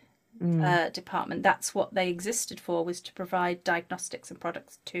consulting Mm, department. That's what they existed for, was to provide diagnostics and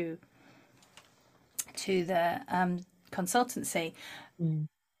products to the consultancy. mm,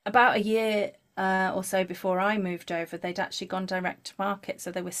 About a year or so before I moved over, they'd actually gone direct to market.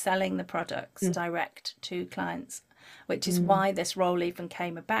 So they were selling the products mm, direct to clients, which is mm. why this role even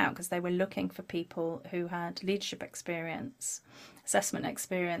came about, because they were looking for people who had leadership experience, assessment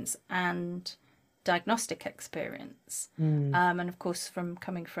experience, and diagnostic experience. Mm. And of course, from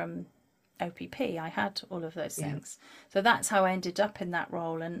coming from OPP, I had all of those Yeah. things. So that's how I ended up in that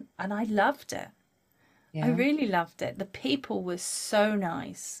role, and I loved it. I Yeah. really loved it. The people were so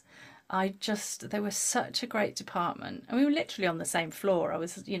nice. They were such a great department. And we were literally on the same floor. I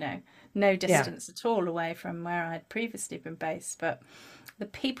was, no Yeah. distance at all away from where I had previously been based. But the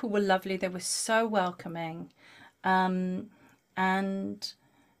people were lovely. They were so welcoming. And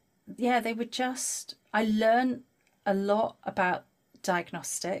yeah, they were just, I learned a lot about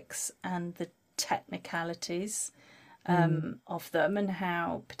diagnostics and the technicalities Mm, of them, and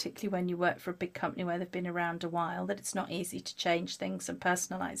how, particularly when you work for a big company where they've been around a while, that it's not easy to change things and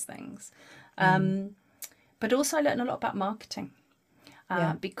personalize things. mm. But also, I learned a lot about marketing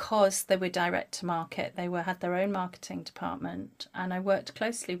Yeah. because they were direct to market. They had their own marketing department, and I worked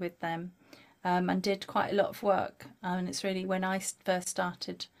closely with them and did quite a lot of work. And it's really when I first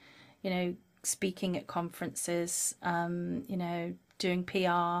started, speaking at conferences, doing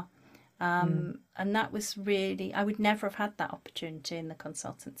PR. Mm. And that was really, I would never have had that opportunity in the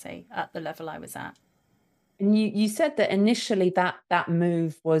consultancy at the level I was at. And you said that initially that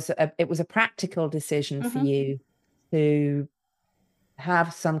move was it was a practical decision for Hmm. you to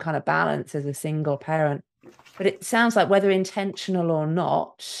have some kind of balance as a single parent. But it sounds like whether intentional or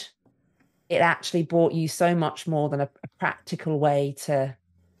not, it actually brought you so much more than a practical way to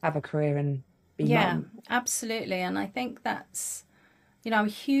have a career and be Yeah, mum. absolutely. And I think that's, I'm a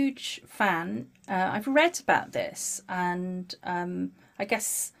huge fan. I've read about this, and I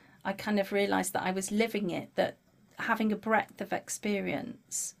guess I kind of realized that I was living it, that having a breadth of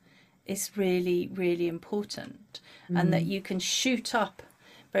experience is really, really important, and that Mm, you can shoot up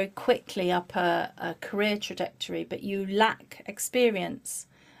very quickly up a career trajectory, but you lack experience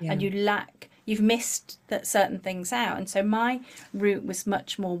and yeah. you've missed that certain things out. And so my route was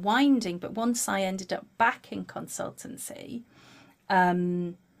much more winding, but once I ended up back in consultancy,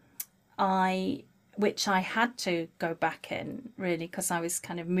 I which I had to go back in really, because I was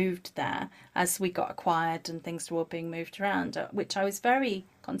kind of moved there as we got acquired and things were all being moved around, which I was very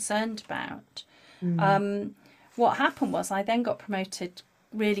concerned about. Mm, What happened was I then got promoted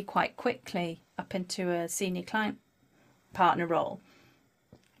really quite quickly up into a senior client partner role,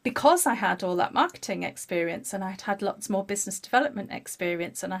 because I had all that marketing experience, and I'd had lots more business development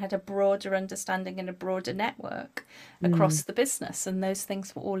experience, and I had a broader understanding and a broader network mm, across the business, and those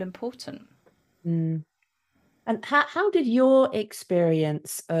things were all important. mm. And how did your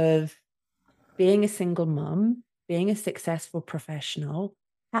experience of being a single mum, being a successful professional,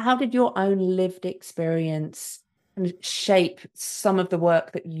 how did your own lived experience kind of shape some of the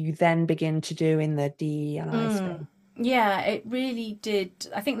work that you then begin to do in the DE&I space? Yeah, it really did.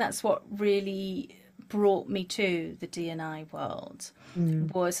 I think that's what really brought me to the D&I world,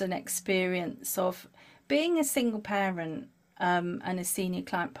 Mm, was an experience of being a single parent and a senior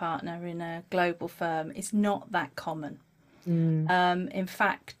client partner in a global firm is not that common. mm, In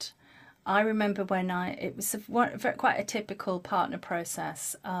fact, I remember when it was quite a typical partner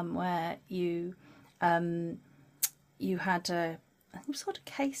process, where you had I think it was called a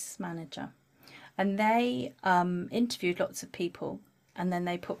case manager, and they interviewed lots of people, and then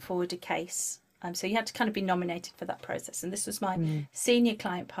they put forward a case. So you had to kind of be nominated for that process, and this was my mm, senior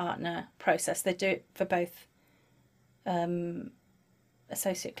client partner process. They do it for both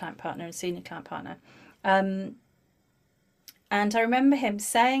associate client partner and senior client partner. And I remember him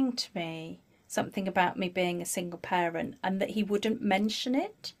saying to me something about me being a single parent, and that he wouldn't mention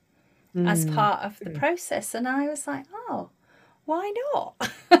it as mm. part of the process. And I was like, oh, why not?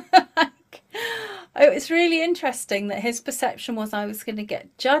 It was really interesting that his perception was I was going to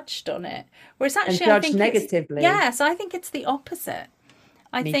get judged on it. Whereas And actually, I judged think negatively. I think it's the opposite.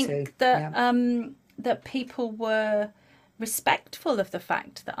 I Me too. think that Yeah. that people were respectful of the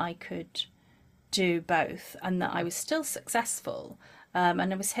fact that I could do both, and that I was still successful, and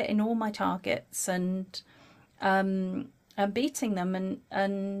I was hitting all my targets and beating them,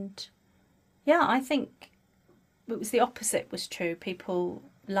 and yeah, I think it was the opposite was true. People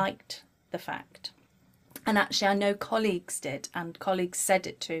liked the fact. And actually, I know colleagues did, and colleagues said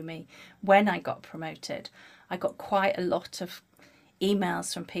it to me when I got promoted. I got quite a lot of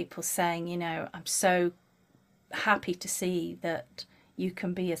emails from people saying, I'm so happy to see that you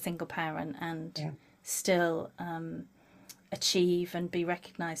can be a single parent and Yeah. still achieve and be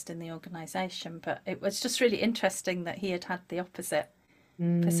recognised in the organisation. But it was just really interesting that he had had the opposite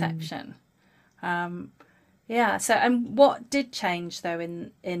Mm. perception. Yeah. So, and what did change though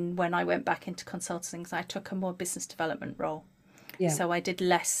in when I went back into consulting is I took a more business development role. Yeah. So I did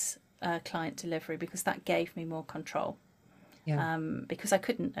less client delivery because that gave me more control. Yeah. Because I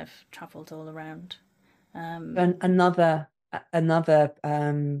couldn't have travelled all around. And another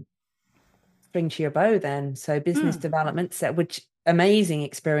string to your bow then. So business development set, which amazing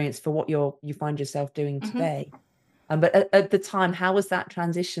experience for what you find yourself doing today. But at the time, how was that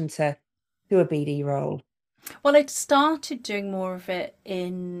transition to a BD role? Well, I'd started doing more of it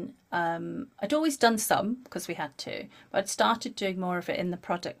I'd always done some because we had to, but I'd started doing more of it in the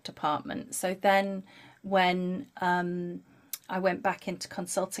product department. So then when I went back into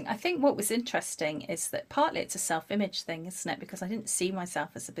consulting, I think what was interesting is that partly it's a self-image thing, isn't it? Because I didn't see myself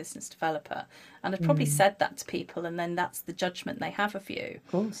as a business developer. And I'd probably Mm, said that to people, and then that's the judgment they have of you.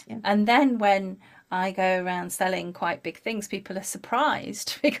 of course, yeah. And then when I go around selling quite big things, people are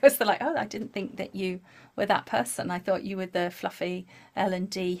surprised because they're like, "Oh, I didn't think that you were that person. I thought you were the fluffy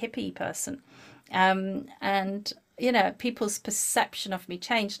L&D hippie person." And people's perception of me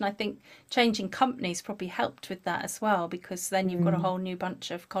changed, and I think changing companies probably helped with that as well, because then you've got a Mm, whole new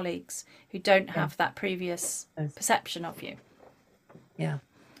bunch of colleagues who don't yeah. have that previous Yes. perception of you. Yeah.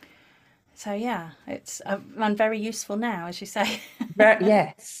 So yeah, it's and very useful now, as you say.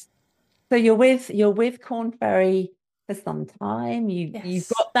 Yes. So you're with Corn Ferry for some time. You've Yes.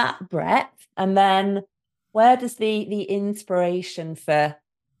 got that breadth, and then where does the inspiration for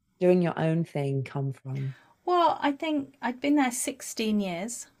doing your own thing come from? Well, I think I'd been there 16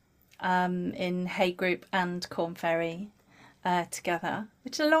 years in Hay Group and Corn Ferry together,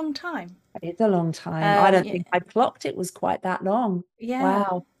 which is a long time. It's a long time. I don't Yeah, think I clocked it was quite that long. yeah,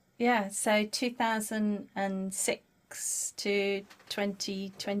 Wow. yeah. So 2006 to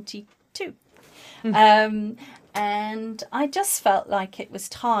 2022. Mm. Um, and I just felt like it was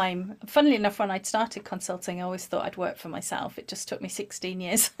time. Funnily enough, when I'd started consulting, I always thought I'd work for myself. It just took me 16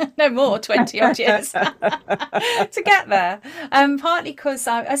 years, no more, 20 odd years to get there. Partly because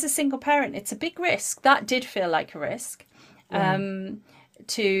as a single parent, it's a big risk. That did feel like a risk. Yeah.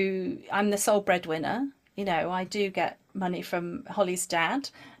 I'm the sole breadwinner. I do get money from Holly's dad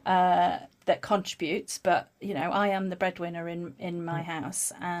that contributes, but I am the breadwinner in my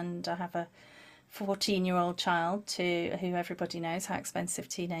house, and I have a 14-year-old child who everybody knows how expensive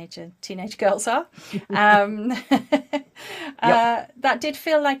teenage girls are. Um, Yep. that did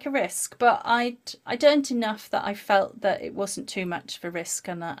feel like a risk, but I'd earned enough that I felt that it wasn't too much of a risk,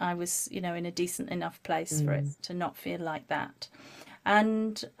 and that I was in a decent enough place for it Mm, to not feel like that.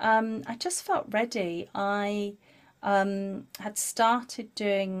 And I just felt ready. I had started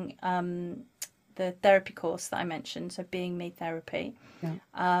doing the therapy course that I mentioned, so Being Me Therapy.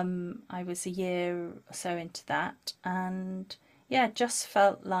 yeah. I was a year or so into that, and yeah, just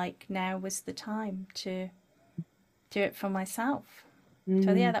felt like now was the time to do it for myself.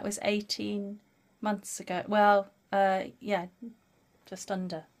 So yeah, Mm, that was 18 months ago. Well, yeah, just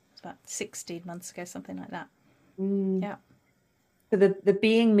under. It's about 16 months ago, something like that. mm. Yeah. So the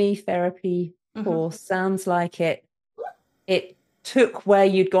Being Me therapy Hmm. course sounds like it took where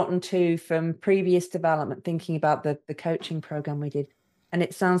you'd gotten to from previous development, thinking about the coaching program we did, and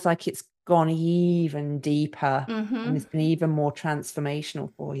it sounds like it's gone even deeper and Hmm. it's been even more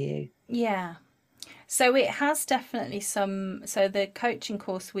transformational for you. Yeah. So it has definitely some. So the coaching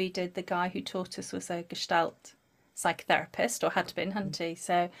course we did, the guy who taught us was a Gestalt psychotherapist, or had been, hadn't he?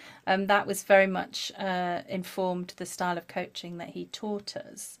 So that was very much informed the style of coaching that he taught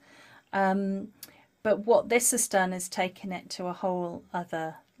us. But what this has done is taken it to a whole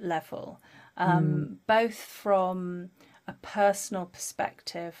other level, Mm, both from a personal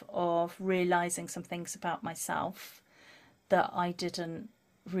perspective of realizing some things about myself that I didn't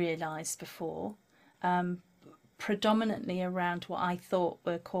realize before, predominantly around what I thought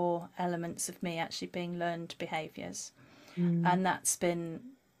were core elements of me actually being learned behaviours. mm, And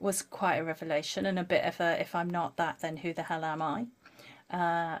was quite a revelation, and a bit of a, if I'm not that, then who the hell am I?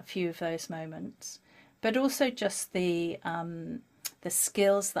 A few of those moments. But also just the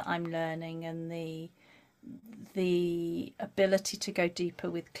skills that I'm learning, and the ability to go deeper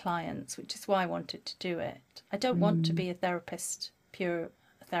with clients, which is why I wanted to do it. I don't want to mm, be a therapist, pure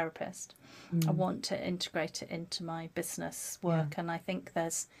therapist. I Mm. want to integrate it into my business Yeah. work, and I think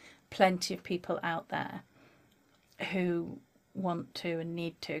there's plenty of people out there who want to and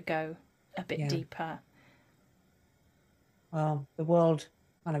need to go a bit Yeah. deeper. Well, the world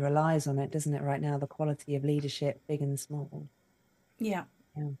kind of relies on it, doesn't it, right now? The quality of leadership, big and small. Yeah,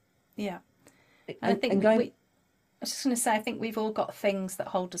 Yeah. yeah. And I And think going, I was just going to say, I think we've all got things that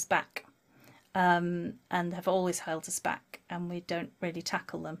hold us back, and have always held us back, and we don't really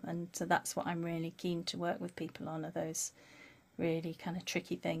tackle them. And so that's what I'm really keen to work with people on, are those really kind of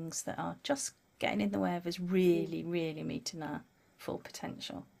tricky things that are just getting in the way of us really, really meeting our full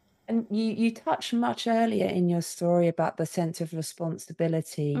potential. and you touched much earlier in your story about the sense of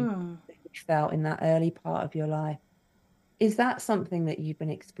responsibility Mm, that you felt in that early part of your life. Is that something that you've been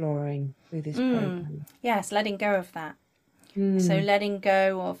exploring through this mm. program? Yes, letting go of that. So Mm, letting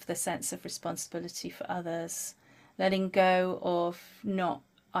go of the sense of responsibility for others, letting go of not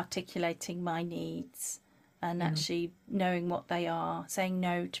articulating my needs and yeah. actually knowing what they are, saying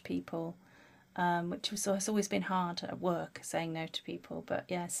no to people, which has always been hard at work, saying no to people. But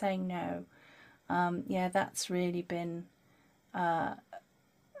yeah, saying no, yeah, that's really been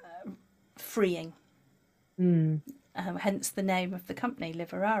freeing. Mm, Hence the name of the company,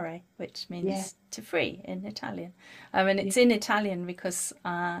 Liberare, which yeah. means to free in Italian. And Yeah. it's in Italian because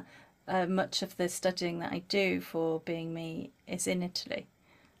much of the studying that I do for Being Me is in Italy.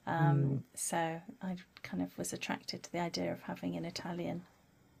 Mm, So I kind of was attracted to the idea of having an Italian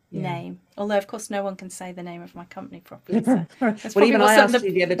yeah. name. Although, of course, no one can say the name of my company properly. So that's Well, probably even I wasn't asked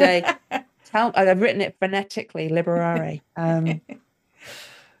you the other day, I've written it phonetically, Liberare.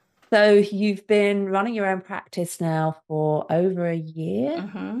 So you've been running your own practice now for over a year,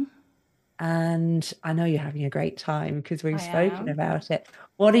 hmm. and I know you're having a great time because we've I spoken am. about it.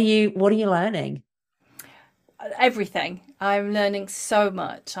 What are you learning? Everything. I'm learning so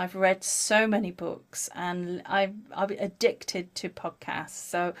much. I've read so many books, and I'm addicted to podcasts.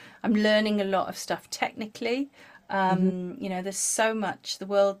 So I'm learning a lot of stuff technically. Hmm. There's so much. The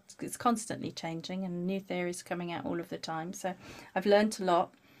world is constantly changing, and new theories coming out all of the time. So I've learned a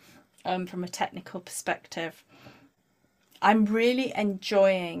lot from a technical perspective. I'm really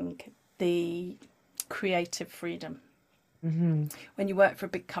enjoying the creative freedom. Hmm. When you work for a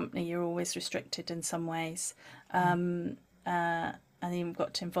big company, you're always restricted in some ways. Yeah. And you've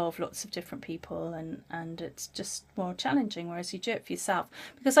got to involve lots of different people, and it's just more challenging. Whereas you do it for yourself,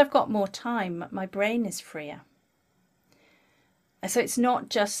 because I've got more time, my brain is freer. So it's not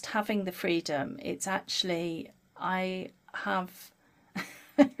just having the freedom, it's actually, I have,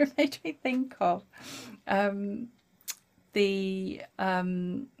 it made me think of the,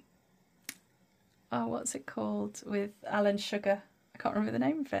 oh, what's it called with Alan Sugar? I can't remember the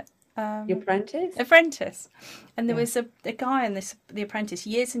name of it. Your apprentice? Apprentice. And there Yeah. was a guy in The Apprentice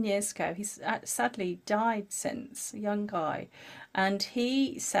years and years ago. He's sadly died since, a young guy. And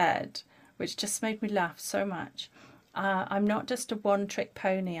he said, which just made me laugh so much, I'm not just a one trick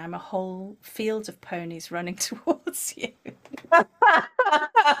pony, I'm a whole field of ponies running towards you.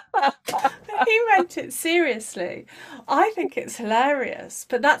 He meant it seriously. I think it's hilarious,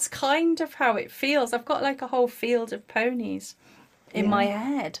 but that's kind of how it feels. I've got like a whole field of ponies in my Yeah.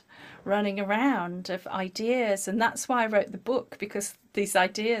 head running around of ideas, and that's why I wrote the book, because these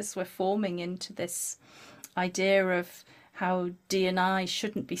ideas were forming into this idea of how D&I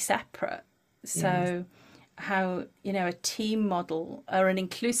shouldn't be separate. Yes. So how, a team model or an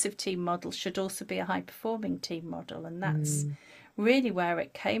inclusive team model should also be a high performing team model, and that's Mm, really where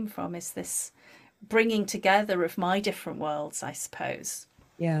it came from, is this bringing together of my different worlds, I suppose,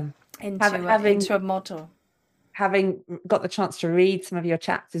 yeah. into Having into a model. having got the chance to read some of your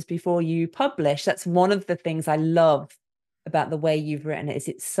chapters before you publish, that's one of the things I love about the way you've written it, is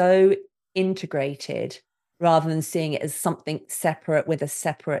it's so integrated rather than seeing it as something separate with a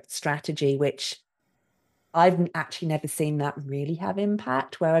separate strategy, which I've actually never seen that really have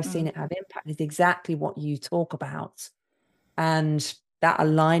impact. Where I've seen Mm. it have impact is exactly what you talk about. And that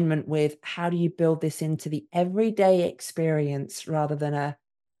alignment with how do you build this into the everyday experience rather than a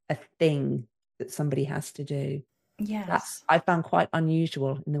thing that somebody has to do. That's Yes. I found quite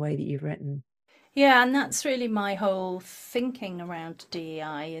unusual in the way that you've written. Yeah, and that's really my whole thinking around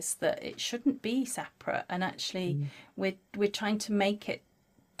DEI, is that it shouldn't be separate, and actually Mm, we're trying to make it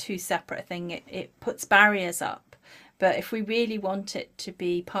too separate a thing. It puts barriers up. But if we really want it to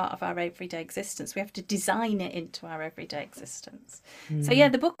be part of our everyday existence, we have to design it into our everyday existence. So yeah,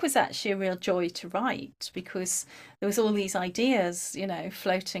 mm, the book was actually a real joy to write, because there was all these ideas,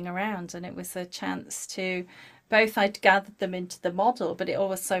 floating around, and it was a chance to both, I'd gathered them into the model, but it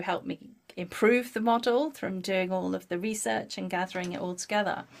also helped me improve the model from doing all of the research and gathering it all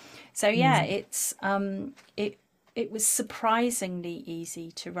together. So yeah, Mm. it's it was surprisingly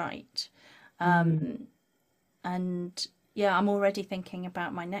easy to write. Mm. And yeah, I'm already thinking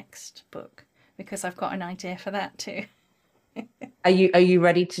about my next book because I've got an idea for that too. Are you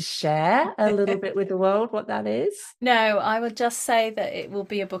ready to share a little bit with the world what that is? No, I will just say that it will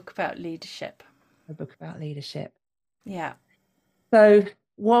be a book about leadership. A book about leadership. Yeah. So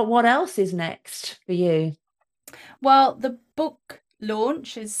what else is next for you? Well, the book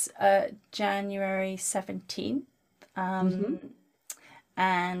launch is January 17th. Hmm.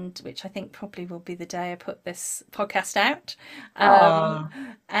 And which I think probably will be the day I put this podcast out. Um, Oh.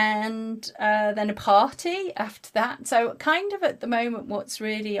 and then a party after that. So, kind of at the moment, what's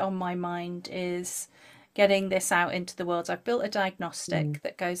really on my mind is getting this out into the world. I've built a Mm. diagnostic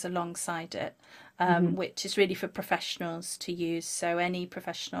that goes alongside it, Hmm. which is really for professionals to use. So, any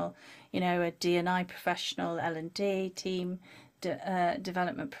professional, a D&I professional, L&D team,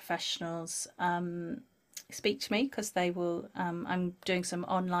 development professionals, speak to me because they will I'm doing some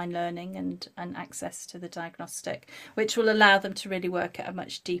online learning and access to the diagnostic, which will allow them to really work at a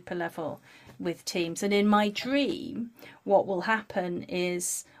much deeper level with teams. And in my dream, what will happen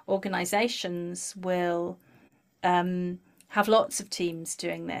is organizations will have lots of teams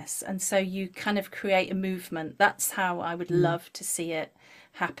doing this, and so you kind of create a movement. That's how I would Mm. love to see it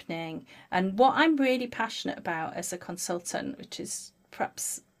happening. And what I'm really passionate about as a consultant, which is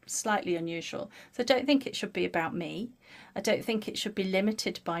perhaps slightly unusual, so I don't think it should be about me. I don't think it should be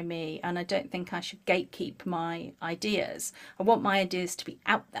limited by me, and I don't think I should gatekeep my ideas. I want my ideas to be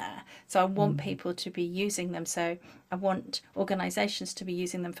out there, so I want Mm. people to be using them. So I want organizations to be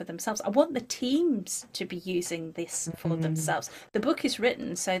using them for themselves. I want the teams to be using this for Mm. themselves. The book is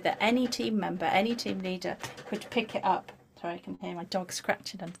written so that any team member, any team leader could pick it up. Sorry, I can hear my dog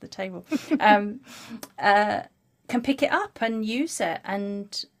scratching under the table. Um, can pick it up and use it.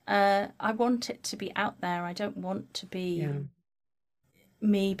 And I want it to be out there. I don't want to be Yeah.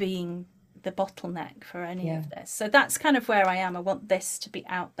 me being the bottleneck for any Yeah. of this. So that's kind of where I am. I want this to be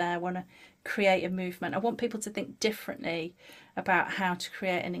out there. I want to create a movement. I want people to think differently about how to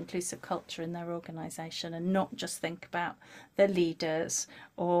create an inclusive culture in their organisation and not just think about the leaders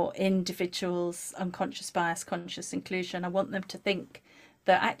or individuals, unconscious bias, conscious inclusion. I want them to think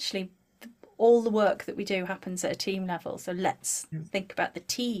that actually all the work that we do happens at a team level. So let's Yeah. think about the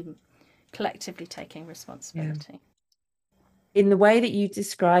team collectively taking Yeah. responsibility. In the way that you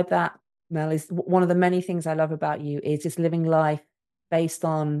describe that, Mel, is one of the many things I love about you is just living life based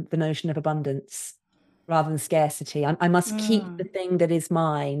on the notion of abundance rather than scarcity. I must keep the Mm. thing that is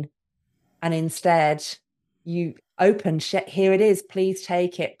mine, and instead you open, here it is, please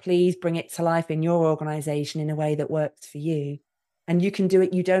take it, please bring it to life in your organization in a way that works for you. And you can do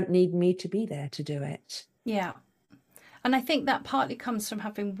it. You don't need me to be there to do it. Yeah. And I think that partly comes from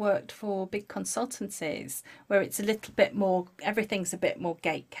having worked for big consultancies where it's a little bit more, everything's a bit more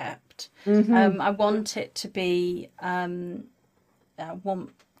gate kept. Hmm. I want it to be, I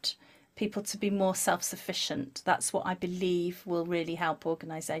want people to be more self sufficient. That's what I believe will really help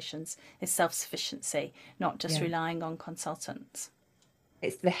organisations is self sufficiency, not just Yeah. relying on consultants.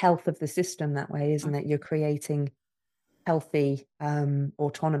 It's the health of the system that way, isn't it? You're creating healthy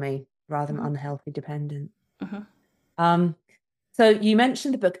autonomy rather than Mm-hmm. unhealthy dependence. Mm-hmm. Um, so you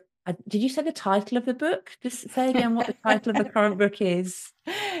mentioned the book. Did you say the title of the book? Just say again what the title of the current book is.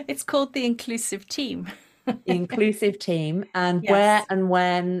 It's called The Inclusive Team. The Inclusive Team. And where Yes. and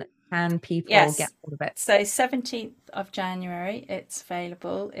when can people get Yes. hold of it? So 17th of January, it's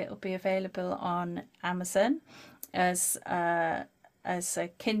available. It'll be available on Amazon as a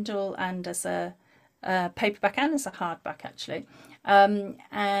Kindle and as a paperback and as a hardback actually.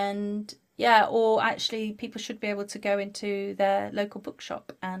 And yeah, or actually people should be able to go into their local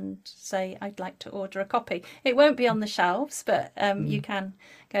bookshop and say, I'd like to order a copy. It won't be on the shelves, but you Mm. can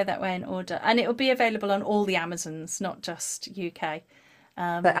go that way and order. And it'll be available on all the Amazons, not just UK.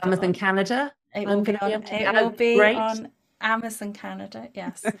 So But Amazon Canada, I'm going to be able to it get. will Oh, be great. on Amazon Canada,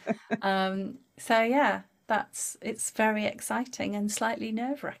 yes. So yeah, it's very exciting and slightly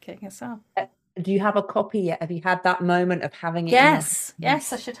nerve-wracking as well. Do you have a copy yet? Have you had that moment of having it in your Yes, I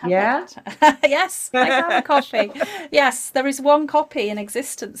hands? should have Yeah. it. Yes, I have a copy. Yes, there is one copy in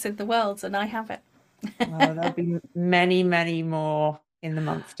existence in the world, and I have it. Well, there'll be many, many more in the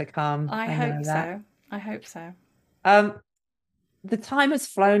months to come. I I know hope that. so. I hope so. Um, the time has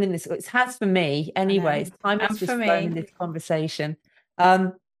flown in this. It has for me, I know. anyways. Time has And for just flown in me, this conversation.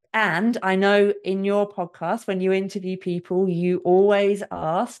 Um, and I know in your podcast, when you interview people, you always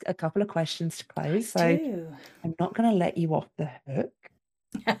ask a couple of questions to I close. So do. I'm not going to let you off the hook.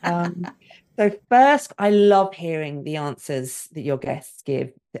 So first, I love hearing the answers that your guests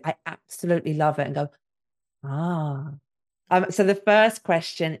give. I absolutely love it and go, ah. So the first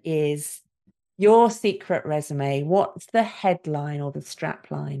question is your secret resume. What's the headline or the strap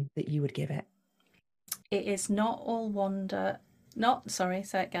line that you would give it? It is not all wander, not, sorry,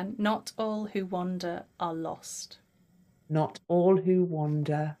 say it again. Not all who wander are lost. Not all who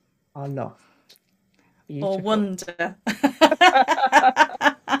wander are lost. Or Beautiful. wonder.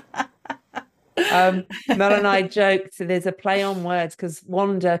 Mel and I joked, so there's a play on words because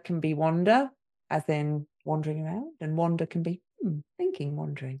wander can be wander, as in wandering around, and wander can be thinking,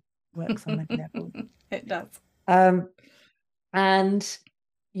 wandering. Works on many levels. It does. And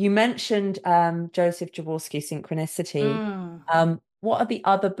you mentioned Joseph Jaworski, Synchronicity. What are the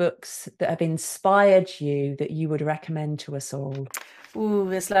other books that have inspired you that you would recommend to us all? Ooh,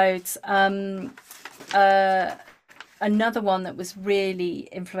 there's loads. Another one that was really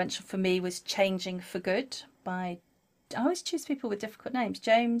influential for me was Changing for Good by, I always choose people with difficult names.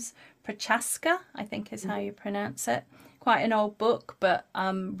 James Prochaska, I think is how you pronounce it. Quite an old book, but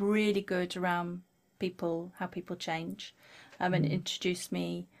really good around people, how people change, and introduced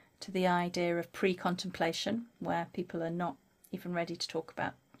me to the idea of pre-contemplation, where people are not even ready to talk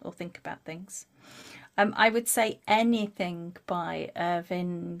about or think about things. I would say anything by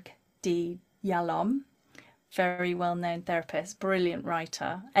Irving D. Yalom, very well-known therapist, brilliant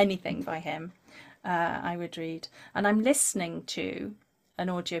writer. Anything by him I would read. And I'm listening to an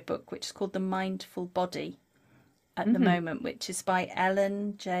audiobook which is called The Mindful Body at the moment, which is by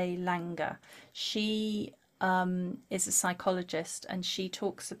Ellen J. Langer. She is a psychologist, and she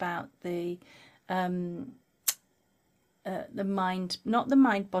talks about the mind, not the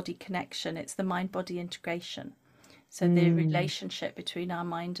mind-body connection, it's the mind-body integration. So the relationship between our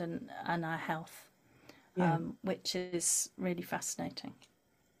mind and our health, which is really fascinating.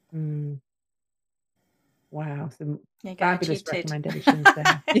 Wow, some There you go, fabulous recommendations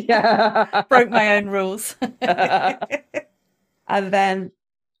there. Yeah. Broke my own rules. And then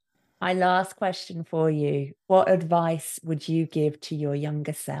my last question for you, what advice would you give to your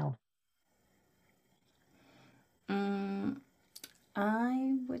younger self?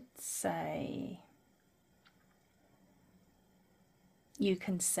 I would say you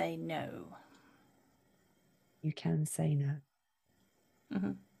can say no. You can say no.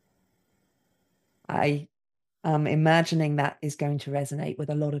 I am imagining that is going to resonate with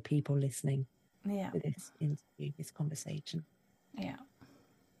a lot of people listening to this interview, this conversation. Yeah.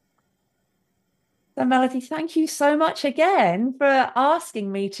 So Melody, thank you so much again for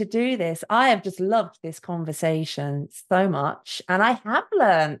asking me to do this. I have just loved this conversation so much, and I have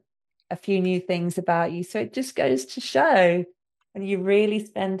learned a few new things about you. So it just goes to show when you really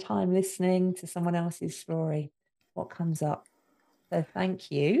spend time listening to someone else's story, what comes up. So thank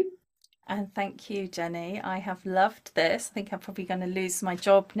you. And thank you, Jenny. I have loved this. I think I'm probably going to lose my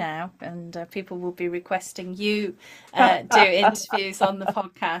job now, and people will be requesting you do interviews on the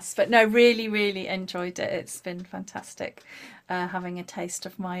podcast. But no, really, really enjoyed it. It's been fantastic having a taste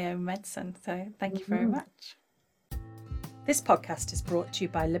of my own medicine. So thank you very much. This podcast is brought to you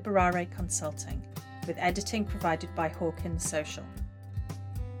by Liberare Consulting, with editing provided by Hawkins Social.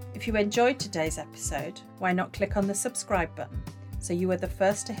 If you enjoyed today's episode, why not click on the subscribe button so you are the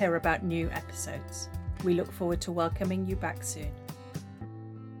first to hear about new episodes. We look forward to welcoming you back soon.